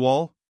possession of you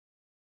all?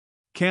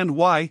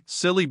 Why,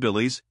 silly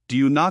billies, do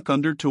you knock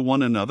under to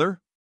one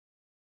another?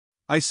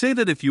 I say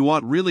that if you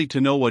want really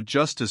to know what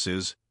justice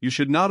is, you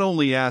should not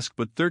only ask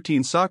but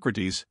 13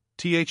 Socrates,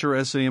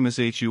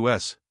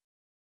 THRSAMSHUS.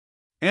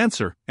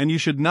 Answer, and you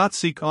should not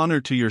seek honor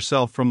to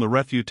yourself from the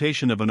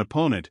refutation of an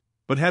opponent,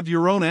 but have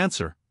your own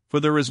answer, for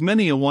there is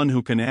many a one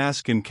who can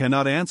ask and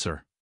cannot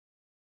answer.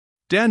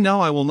 Dan,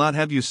 now I will not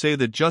have you say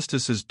that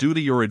justice is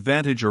duty or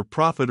advantage or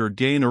profit or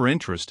gain or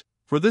interest,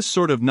 for this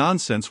sort of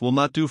nonsense will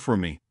not do for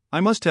me. I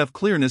must have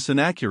clearness and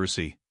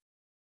accuracy."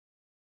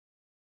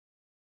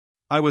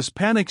 I was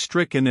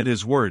panic-stricken at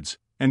his words,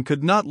 and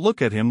could not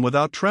look at him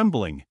without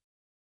trembling.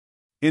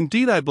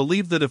 Indeed, I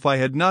believe that if I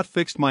had not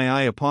fixed my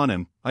eye upon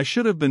him, I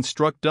should have been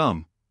struck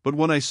dumb, but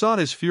when I saw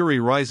his fury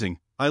rising,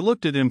 I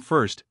looked at him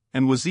first,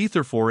 and was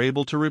therefore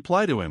able to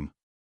reply to him.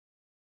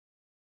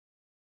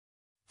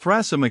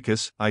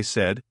 "Thrasymachus," I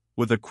said,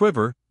 with a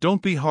quiver,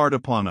 "don't be hard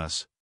upon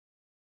us.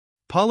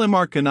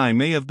 Polemarch and I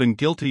may have been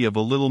guilty of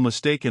a little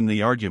mistake in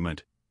the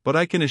argument, but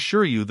I can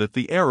assure you that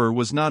the error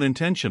was not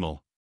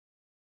intentional.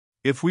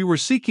 If we were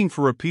seeking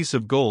for a piece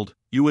of gold,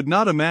 you would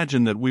not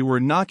imagine that we were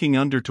knocking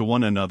under to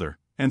one another,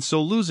 and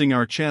so losing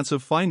our chance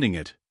of finding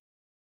it.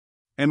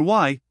 And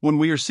why, when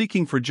we are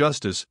seeking for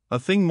justice, a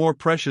thing more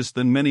precious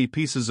than many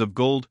pieces of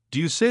gold, do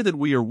you say that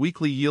we are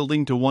weakly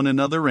yielding to one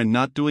another and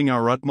not doing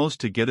our utmost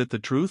to get at the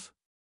truth?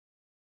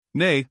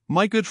 Nay,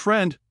 my good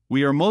friend,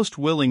 we are most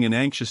willing and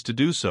anxious to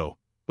do so,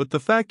 but the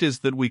fact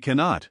is that we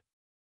cannot.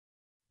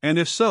 And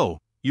if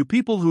so, you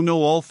people who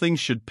know all things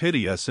should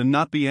pity us and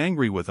not be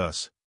angry with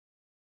us."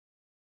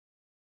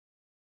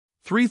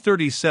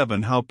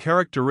 337 How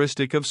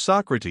characteristic of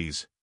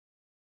Socrates.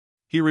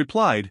 He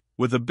replied,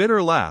 with a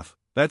bitter laugh,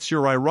 "That's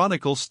your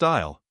ironical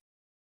style.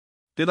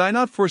 Did I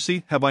not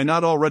foresee, have I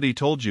not already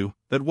told you,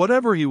 that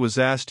whatever he was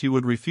asked he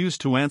would refuse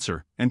to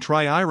answer, and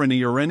try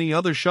irony or any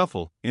other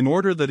shuffle, in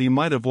order that he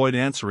might avoid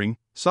answering?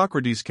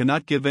 Socrates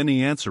cannot give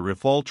any answer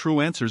if all true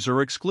answers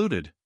are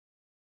excluded.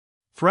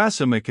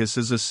 Thrasymachus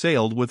is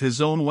assailed with his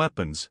own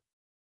weapons."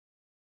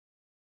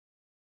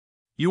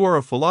 "You are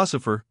a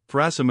philosopher,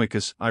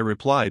 Thrasymachus," I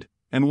replied,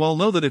 "and well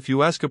know that if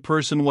you ask a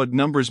person what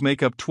numbers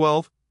make up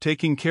 12,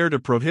 taking care to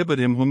prohibit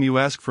him whom you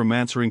ask from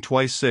answering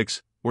twice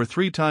 6, or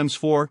 3 times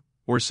 4,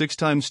 or 6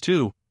 times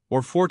 2,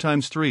 or 4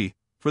 times 3,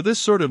 for this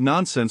sort of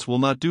nonsense will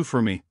not do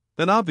for me,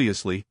 then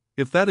obviously,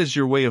 if that is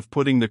your way of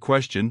putting the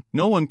question,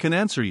 no one can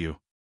answer you.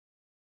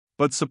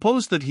 But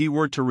suppose that he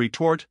were to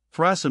retort,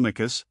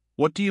 'Thrasymachus,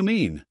 what do you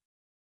mean?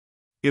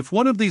 If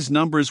one of these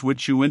numbers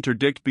which you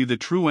interdict be the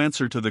true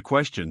answer to the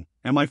question,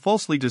 am I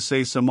falsely to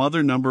say some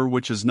other number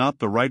which is not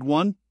the right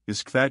one?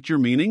 Is that your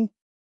meaning?'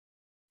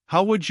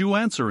 How would you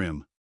answer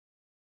him?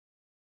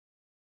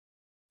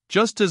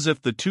 Just as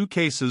if the two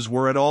cases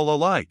were at all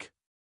alike."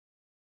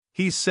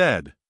 He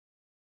said,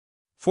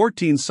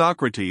 14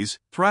 Socrates,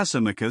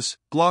 Thrasymachus,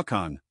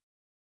 Glaucon.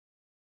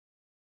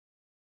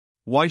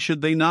 "Why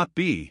should they not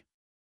be?"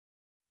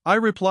 I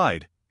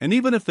replied, "And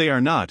even if they are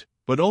not,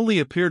 but only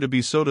appear to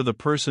be so to the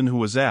person who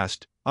was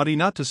asked, ought he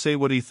not to say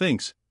what he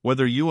thinks,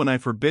 whether you and I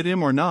forbid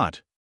him or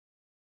not?"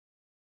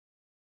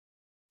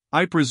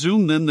 "I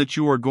presume then that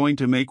you are going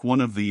to make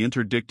one of the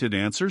interdicted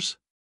answers?"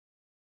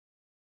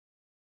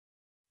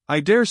 "I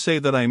dare say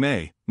that I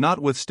may,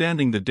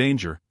 notwithstanding the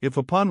danger, if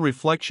upon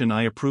reflection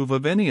I approve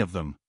of any of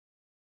them."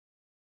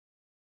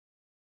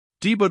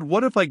 But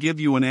what if I give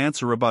you an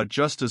answer about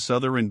justice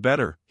other and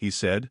better," he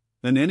said,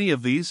 "than any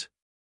of these?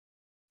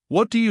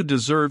 What do you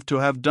deserve to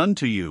have done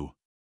to you?"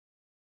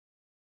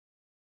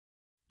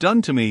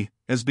 "Done to me,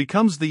 as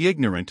becomes the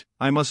ignorant,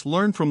 I must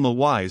learn from the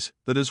wise,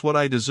 that is what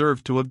I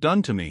deserve to have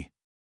done to me."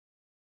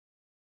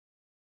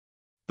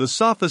 The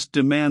sophist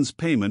demands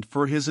payment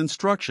for his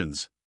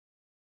instructions.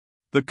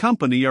 The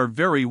company are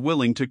very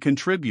willing to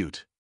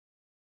contribute.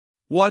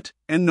 What,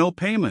 and no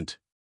payment?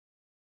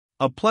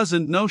 A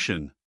pleasant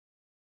notion.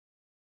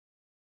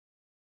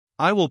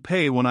 "I will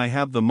pay when I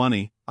have the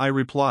money," I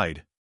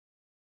replied.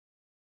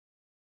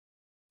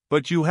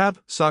 "But you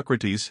have,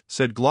 Socrates,"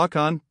 said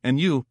Glaucon, "and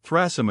you,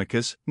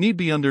 Thrasymachus, need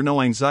be under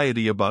no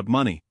anxiety about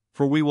money,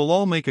 for we will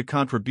all make a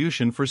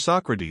contribution for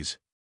Socrates."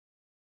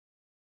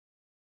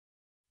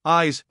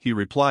 "Eyes," he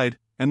replied,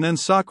 "and then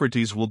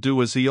Socrates will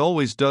do as he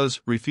always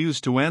does,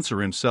 refuse to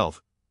answer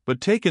himself,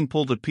 but take and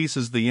pull to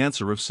pieces the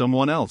answer of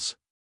someone else."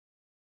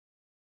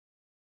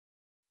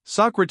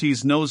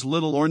 Socrates knows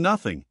little or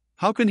nothing,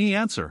 how can he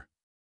answer?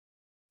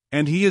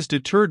 And he is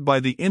deterred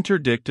by the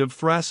interdict of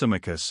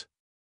Thrasymachus.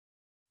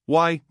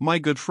 "Why, my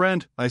good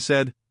friend," I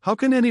said, "how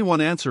can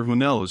anyone answer who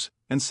knows,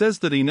 and says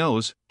that he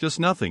knows, just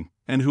nothing,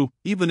 and who,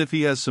 even if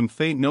he has some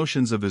faint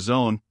notions of his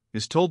own,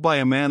 is told by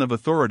a man of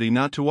authority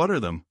not to utter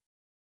them?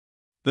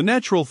 The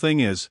natural thing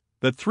is,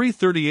 that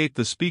 338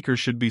 the speaker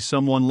should be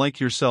someone like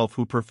yourself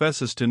who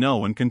professes to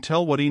know and can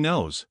tell what he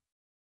knows.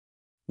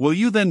 Will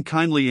you then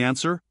kindly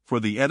answer, for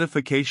the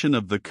edification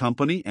of the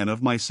company and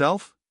of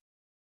myself?"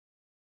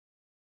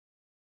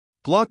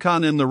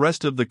 Glaucon and the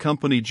rest of the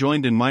company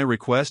joined in my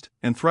request,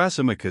 and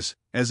Thrasymachus,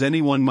 as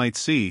anyone might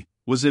see,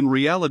 was in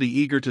reality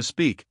eager to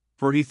speak,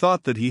 for he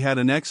thought that he had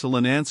an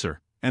excellent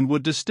answer, and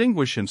would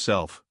distinguish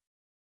himself.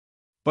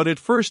 But at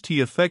first he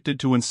affected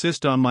to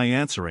insist on my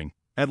answering.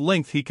 At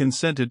length he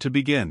consented to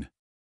begin.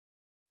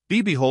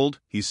 Behold,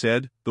 he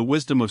said, the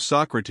wisdom of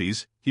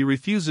Socrates. He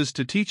refuses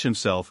to teach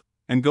himself,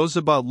 and goes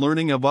about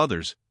learning of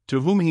others,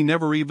 to whom he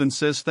never even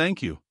says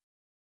thank you.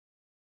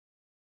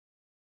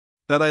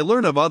 That I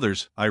learn of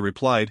others, I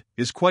replied,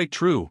 is quite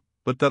true,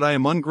 but that I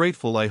am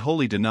ungrateful I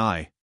wholly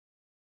deny.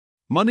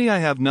 Money I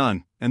have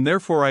none, and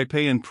therefore I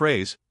pay in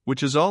praise,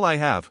 which is all I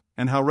have,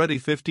 and how ready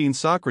 15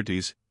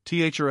 Socrates,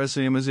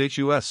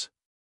 thrsamhus.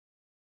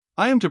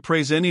 I am to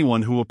praise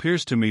anyone who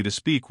appears to me to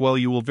speak well.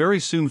 You will very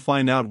soon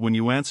find out when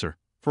you answer,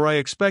 for I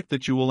expect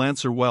that you will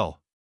answer well.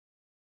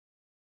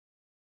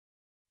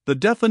 The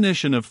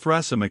definition of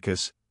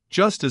Thrasymachus: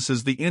 justice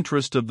is the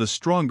interest of the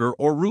stronger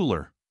or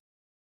ruler.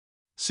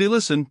 See,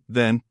 listen,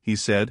 then, he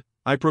said,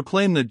 I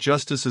proclaim that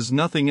justice is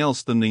nothing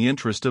else than the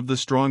interest of the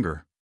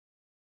stronger.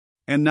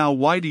 And now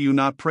why do you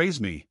not praise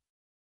me?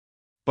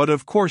 But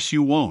of course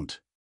you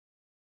won't.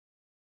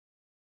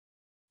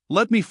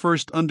 Let me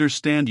first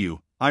understand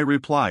you, I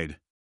replied.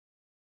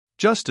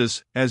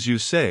 Justice, as you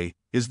say,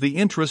 is the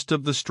interest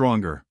of the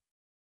stronger.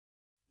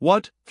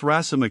 What,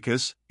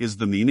 Thrasymachus, is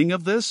the meaning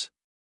of this?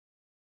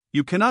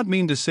 You cannot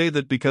mean to say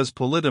that because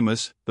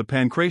Polydamas, the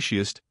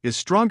Pancratiast, is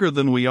stronger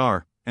than we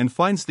are, and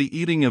finds the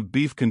eating of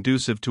beef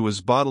conducive to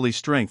his bodily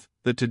strength,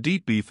 that to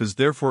eat beef is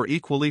therefore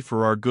equally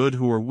for our good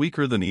who are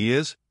weaker than he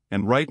is,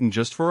 and right and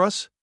just for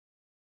us?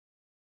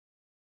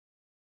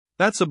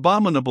 That's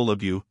abominable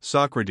of you,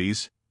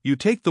 Socrates. You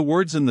take the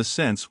words in the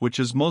sense which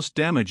is most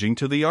damaging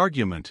to the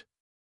argument.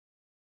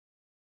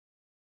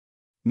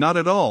 Not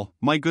at all,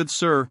 my good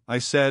sir, I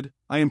said.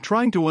 I am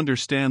trying to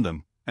understand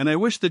them, and I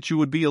wish that you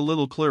would be a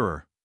little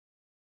clearer.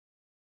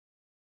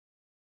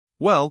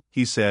 Well,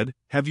 he said,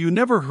 have you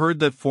never heard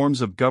that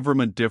forms of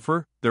government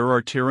differ? There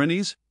are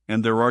tyrannies,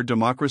 and there are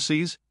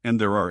democracies, and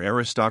there are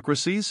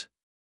aristocracies?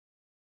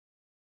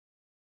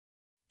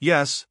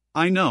 Yes,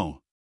 I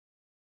know.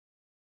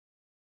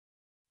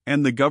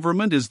 And the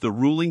government is the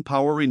ruling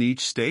power in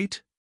each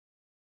state?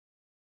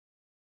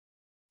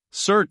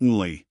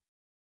 Certainly.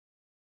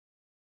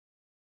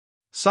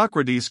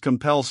 Socrates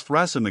compels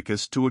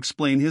Thrasymachus to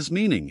explain his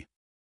meaning.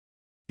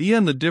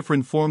 And the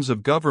different forms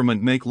of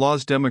government make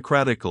laws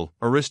democratical,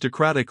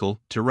 aristocratical,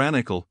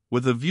 tyrannical,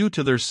 with a view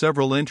to their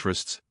several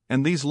interests,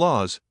 and these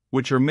laws,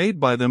 which are made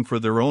by them for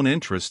their own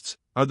interests,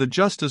 are the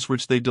justice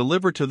which they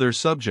deliver to their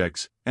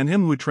subjects, and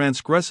him who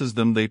transgresses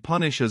them they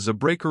punish as a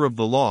breaker of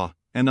the law,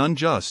 and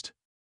unjust.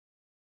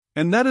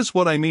 And that is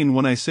what I mean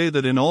when I say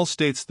that in all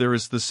states there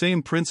is the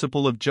same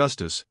principle of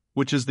justice,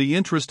 which is the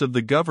interest of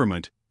the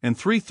government, and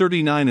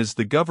 339 is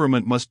the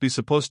government must be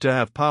supposed to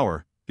have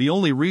power. The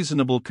only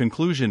reasonable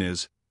conclusion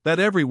is that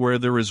everywhere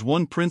there is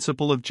one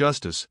principle of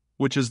justice,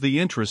 which is the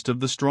interest of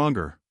the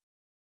stronger.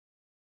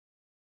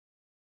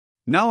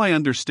 Now I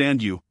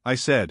understand you, I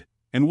said,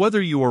 and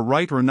whether you are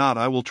right or not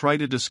I will try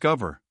to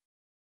discover.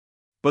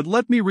 But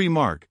let me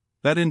remark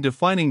that in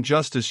defining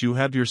justice you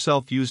have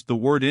yourself used the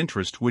word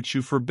interest which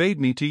you forbade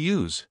me to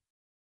use.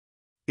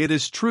 It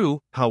is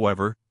true,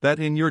 however, that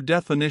in your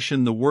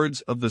definition the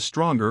words of the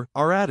stronger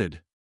are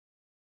added.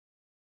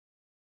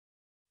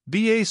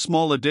 Be a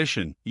small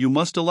addition, you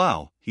must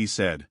allow, he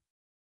said.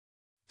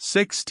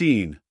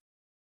 16.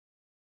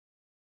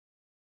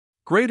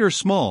 Great or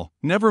small,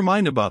 never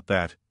mind about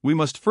that, we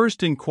must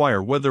first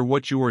inquire whether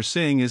what you are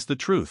saying is the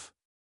truth.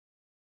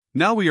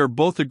 Now we are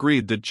both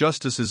agreed that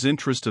justice is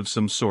interest of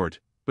some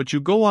sort, but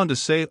you go on to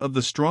say of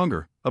the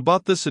stronger.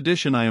 About this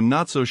addition I am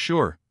not so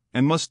sure,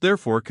 and must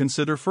therefore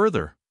consider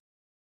further.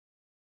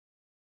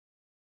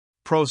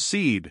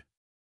 Proceed.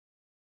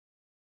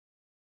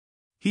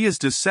 He is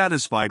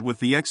dissatisfied with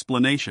the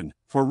explanation,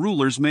 for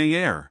rulers may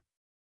err.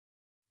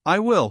 I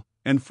will,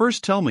 and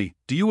first tell me,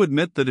 do you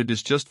admit that it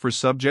is just for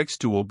subjects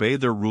to obey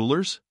their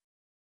rulers?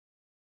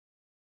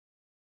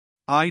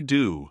 I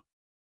do.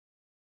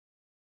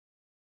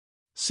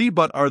 See,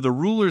 but are the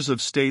rulers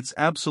of states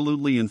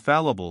absolutely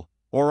infallible,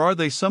 or are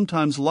they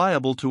sometimes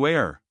liable to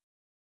err?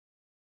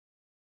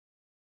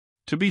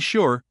 To be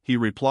sure, he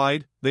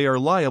replied, they are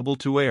liable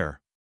to err.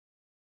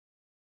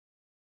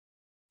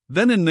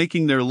 Then in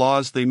making their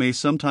laws they may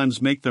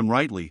sometimes make them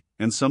rightly,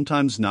 and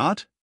sometimes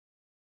not?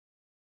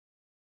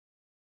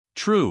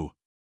 True.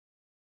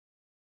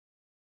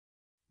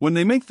 When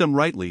they make them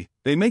rightly,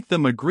 they make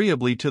them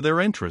agreeably to their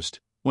interest.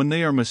 When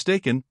they are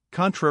mistaken,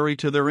 contrary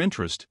to their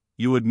interest,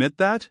 you admit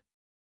that?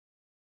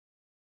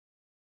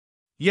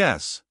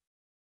 Yes.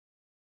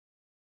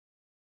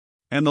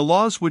 And the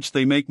laws which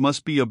they make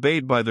must be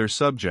obeyed by their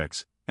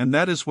subjects, and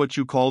that is what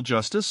you call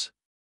justice?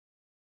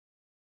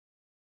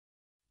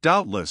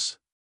 Doubtless.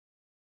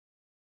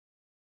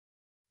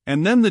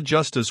 And then the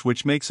justice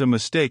which makes a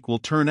mistake will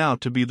turn out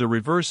to be the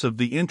reverse of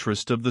the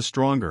interest of the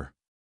stronger.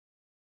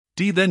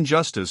 Then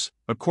justice,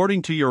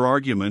 according to your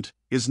argument,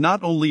 is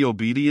not only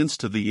obedience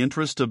to the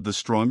interest of the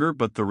stronger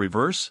but the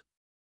reverse?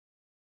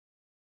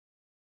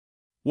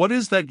 What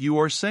is that you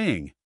are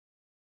saying?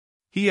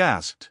 He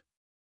asked.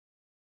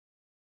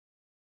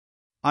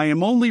 I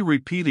am only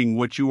repeating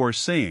what you are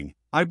saying,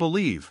 I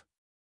believe.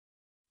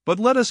 But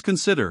let us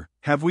consider,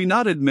 have we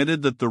not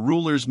admitted that the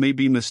rulers may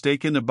be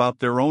mistaken about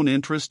their own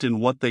interest in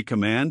what they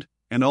command,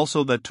 and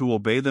also that to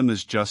obey them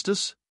is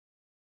justice?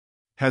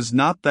 Has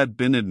not that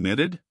been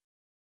admitted?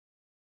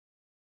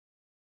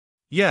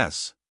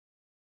 Yes.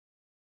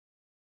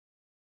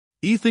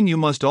 Ethan, you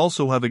must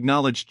also have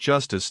acknowledged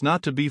justice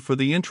not to be for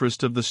the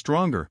interest of the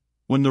stronger,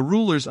 when the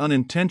rulers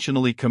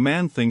unintentionally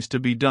command things to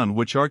be done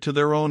which are to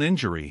their own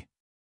injury.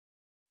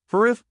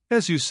 For if,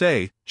 as you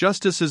say,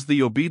 justice is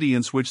the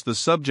obedience which the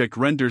subject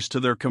renders to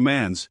their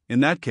commands,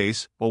 in that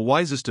case, O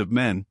wisest of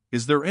men,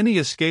 is there any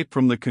escape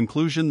from the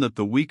conclusion that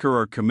the weaker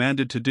are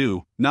commanded to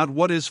do, not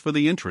what is for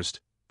the interest,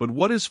 but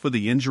what is for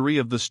the injury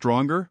of the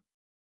stronger?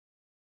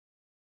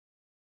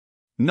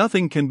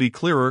 Nothing can be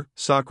clearer,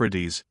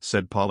 Socrates,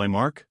 said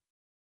Polemarch.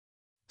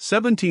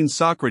 17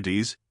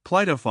 Socrates,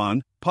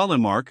 Cleitophon,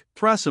 Polemarch,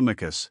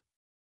 Thrasymachus.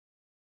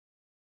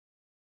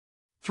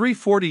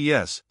 340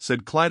 Yes,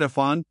 said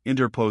Cleitophon,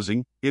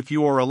 interposing, if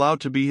you are allowed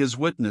to be his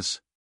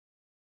witness.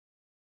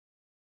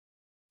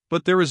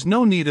 But there is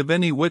no need of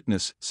any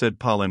witness, said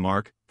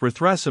Polemarch, for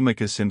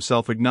Thrasymachus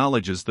himself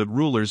acknowledges that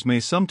rulers may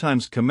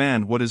sometimes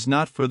command what is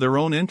not for their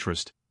own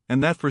interest,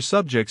 and that for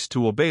subjects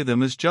to obey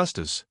them is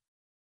justice.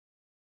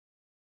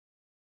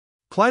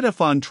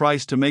 Cleitophon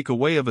tries to make a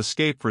way of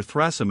escape for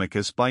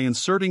Thrasymachus by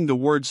inserting the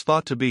words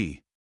thought to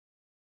be.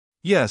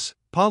 Yes,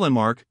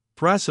 Polemarch,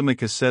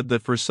 Thrasymachus said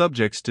that for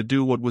subjects to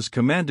do what was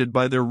commanded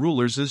by their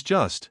rulers is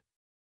just.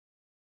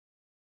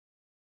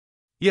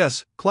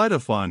 Yes,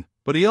 Cleitophon,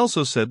 but he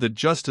also said that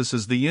justice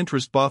is the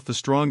interest of the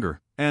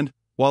stronger, and,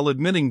 while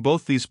admitting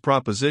both these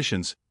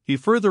propositions, he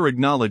further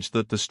acknowledged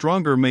that the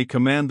stronger may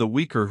command the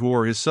weaker who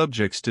are his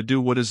subjects to do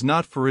what is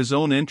not for his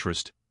own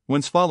interest,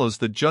 whence follows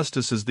that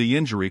justice is the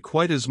injury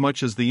quite as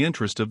much as the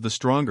interest of the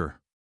stronger.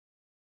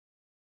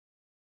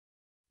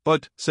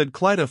 But, said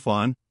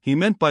Cleitophon, he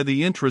meant by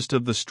the interest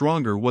of the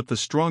stronger what the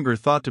stronger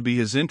thought to be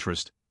his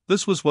interest,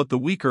 this was what the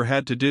weaker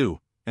had to do,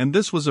 and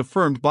this was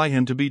affirmed by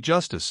him to be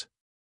justice.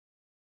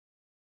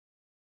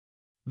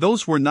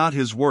 Those were not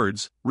his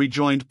words,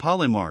 rejoined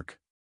Polemarch.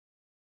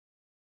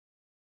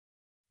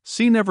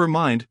 See, never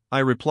mind, I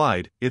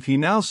replied, if he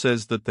now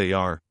says that they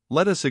are,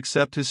 let us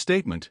accept his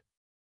statement.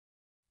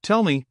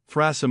 Tell me,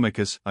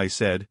 Thrasymachus, I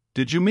said,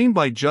 did you mean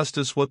by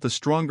justice what the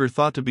stronger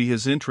thought to be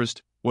his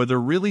interest, whether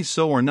really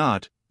so or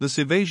not? This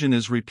evasion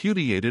is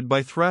repudiated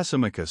by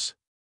Thrasymachus.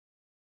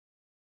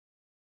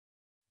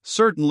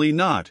 Certainly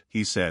not,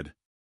 he said.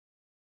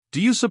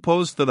 Do you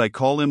suppose that I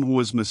call him who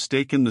is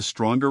mistaken the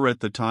stronger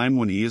at the time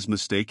when he is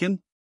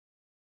mistaken?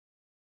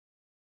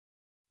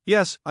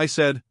 Yes, I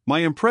said, my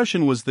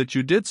impression was that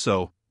you did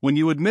so, when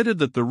you admitted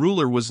that the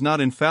ruler was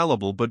not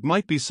infallible but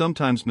might be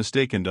sometimes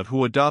mistaken, that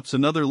who adopts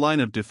another line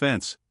of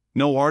defense,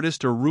 no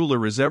artist or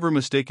ruler is ever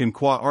mistaken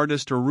qua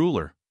artist or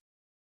ruler.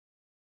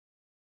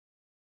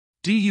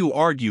 Do you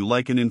argue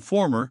like an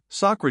informer,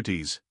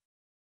 Socrates?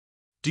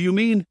 Do you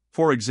mean,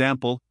 for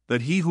example,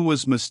 that he who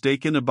is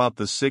mistaken about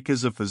the sick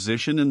is a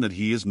physician and that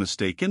he is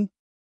mistaken?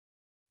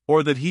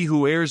 Or that he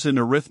who errs in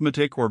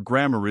arithmetic or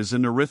grammar is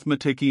an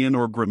arithmetician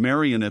or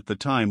grammarian at the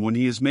time when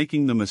he is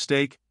making the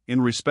mistake, in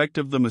respect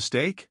of the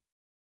mistake?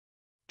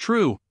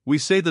 True, we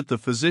say that the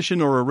physician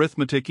or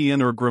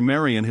arithmetician or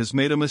grammarian has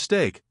made a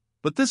mistake,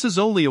 but this is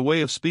only a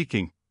way of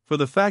speaking, for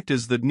the fact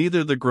is that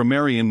neither the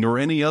grammarian nor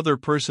any other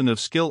person of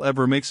skill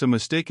ever makes a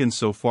mistake in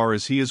so far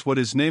as he is what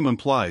his name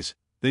implies.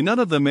 They none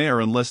of them err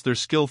unless their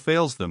skill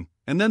fails them,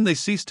 and then they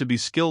cease to be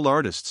skilled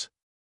artists.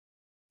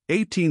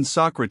 18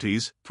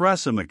 Socrates,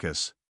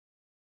 Thrasymachus.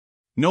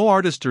 No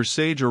artist or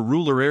sage or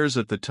ruler errs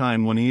at the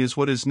time when he is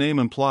what his name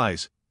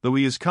implies, though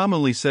he is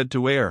commonly said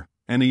to err,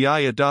 and I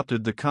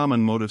adopted the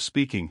common mode of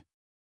speaking.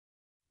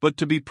 But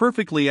to be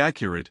perfectly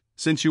accurate,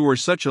 since you are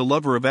such a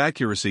lover of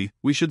accuracy,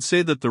 we should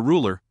say that the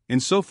ruler, in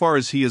so far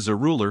as he is a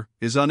ruler,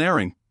 is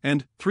unerring,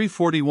 and,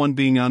 341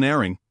 being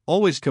unerring,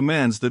 always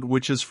commands that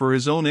which is for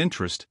his own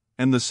interest,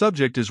 and the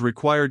subject is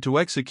required to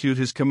execute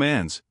his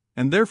commands,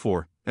 and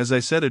therefore, as I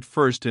said at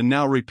first and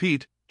now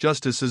repeat,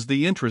 justice is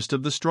the interest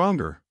of the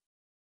stronger.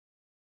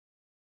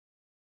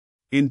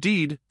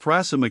 Indeed,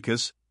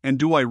 Thrasymachus, and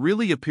do I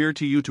really appear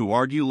to you to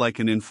argue like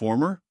an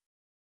informer?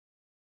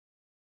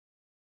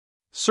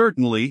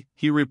 Certainly,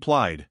 he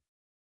replied.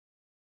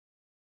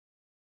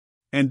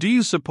 And do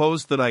you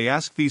suppose that I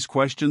ask these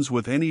questions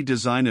with any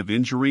design of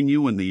injuring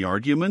you in the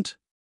argument?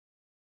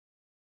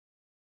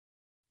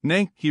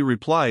 Nay, he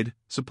replied,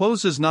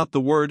 suppose is not the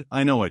word,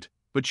 I know it,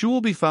 but you will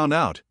be found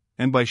out,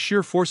 and by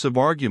sheer force of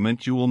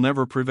argument you will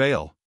never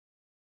prevail.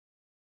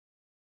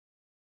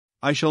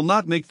 I shall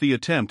not make the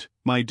attempt,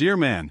 my dear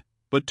man,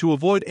 but to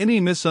avoid any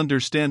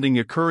misunderstanding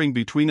occurring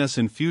between us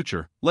in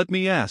future, let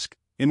me ask,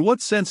 in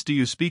what sense do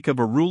you speak of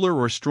a ruler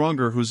or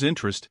stronger whose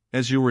interest,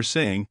 as you were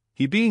saying,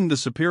 he being the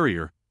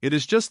superior, it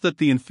is just that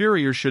the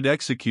inferior should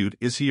execute?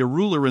 Is he a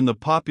ruler in the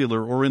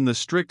popular or in the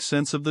strict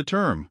sense of the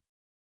term?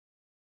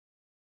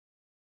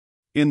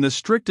 In the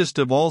strictest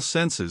of all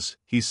senses,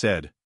 he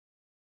said.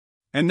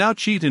 And now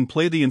cheat and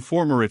play the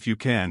informer if you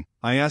can,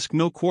 I ask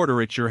no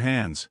quarter at your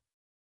hands.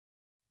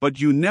 But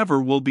you never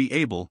will be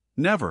able,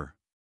 never.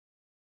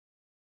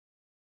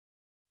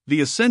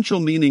 The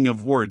essential meaning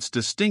of words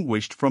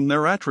distinguished from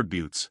their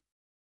attributes.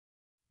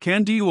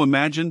 Do you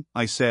imagine,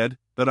 I said,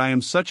 that I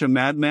am such a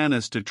madman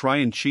as to try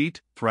and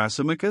cheat,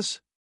 Thrasymachus?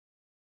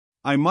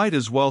 I might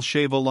as well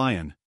shave a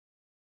lion.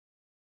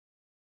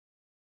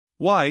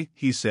 Why,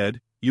 he said,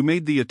 you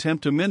made the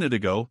attempt a minute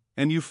ago,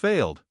 and you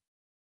failed.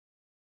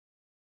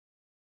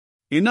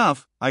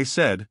 Enough, I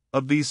said,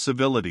 of these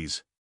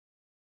civilities.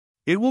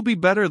 It will be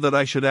better that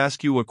I should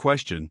ask you a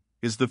question.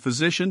 Is the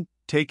physician,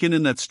 taken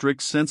in that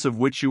strict sense of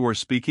which you are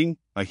speaking,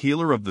 a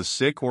healer of the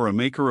sick or a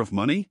maker of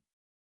money?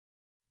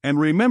 And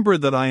remember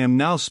that I am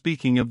now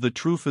speaking of the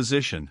true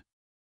physician.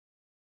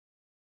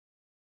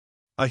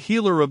 A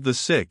healer of the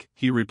sick,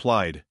 he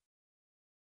replied.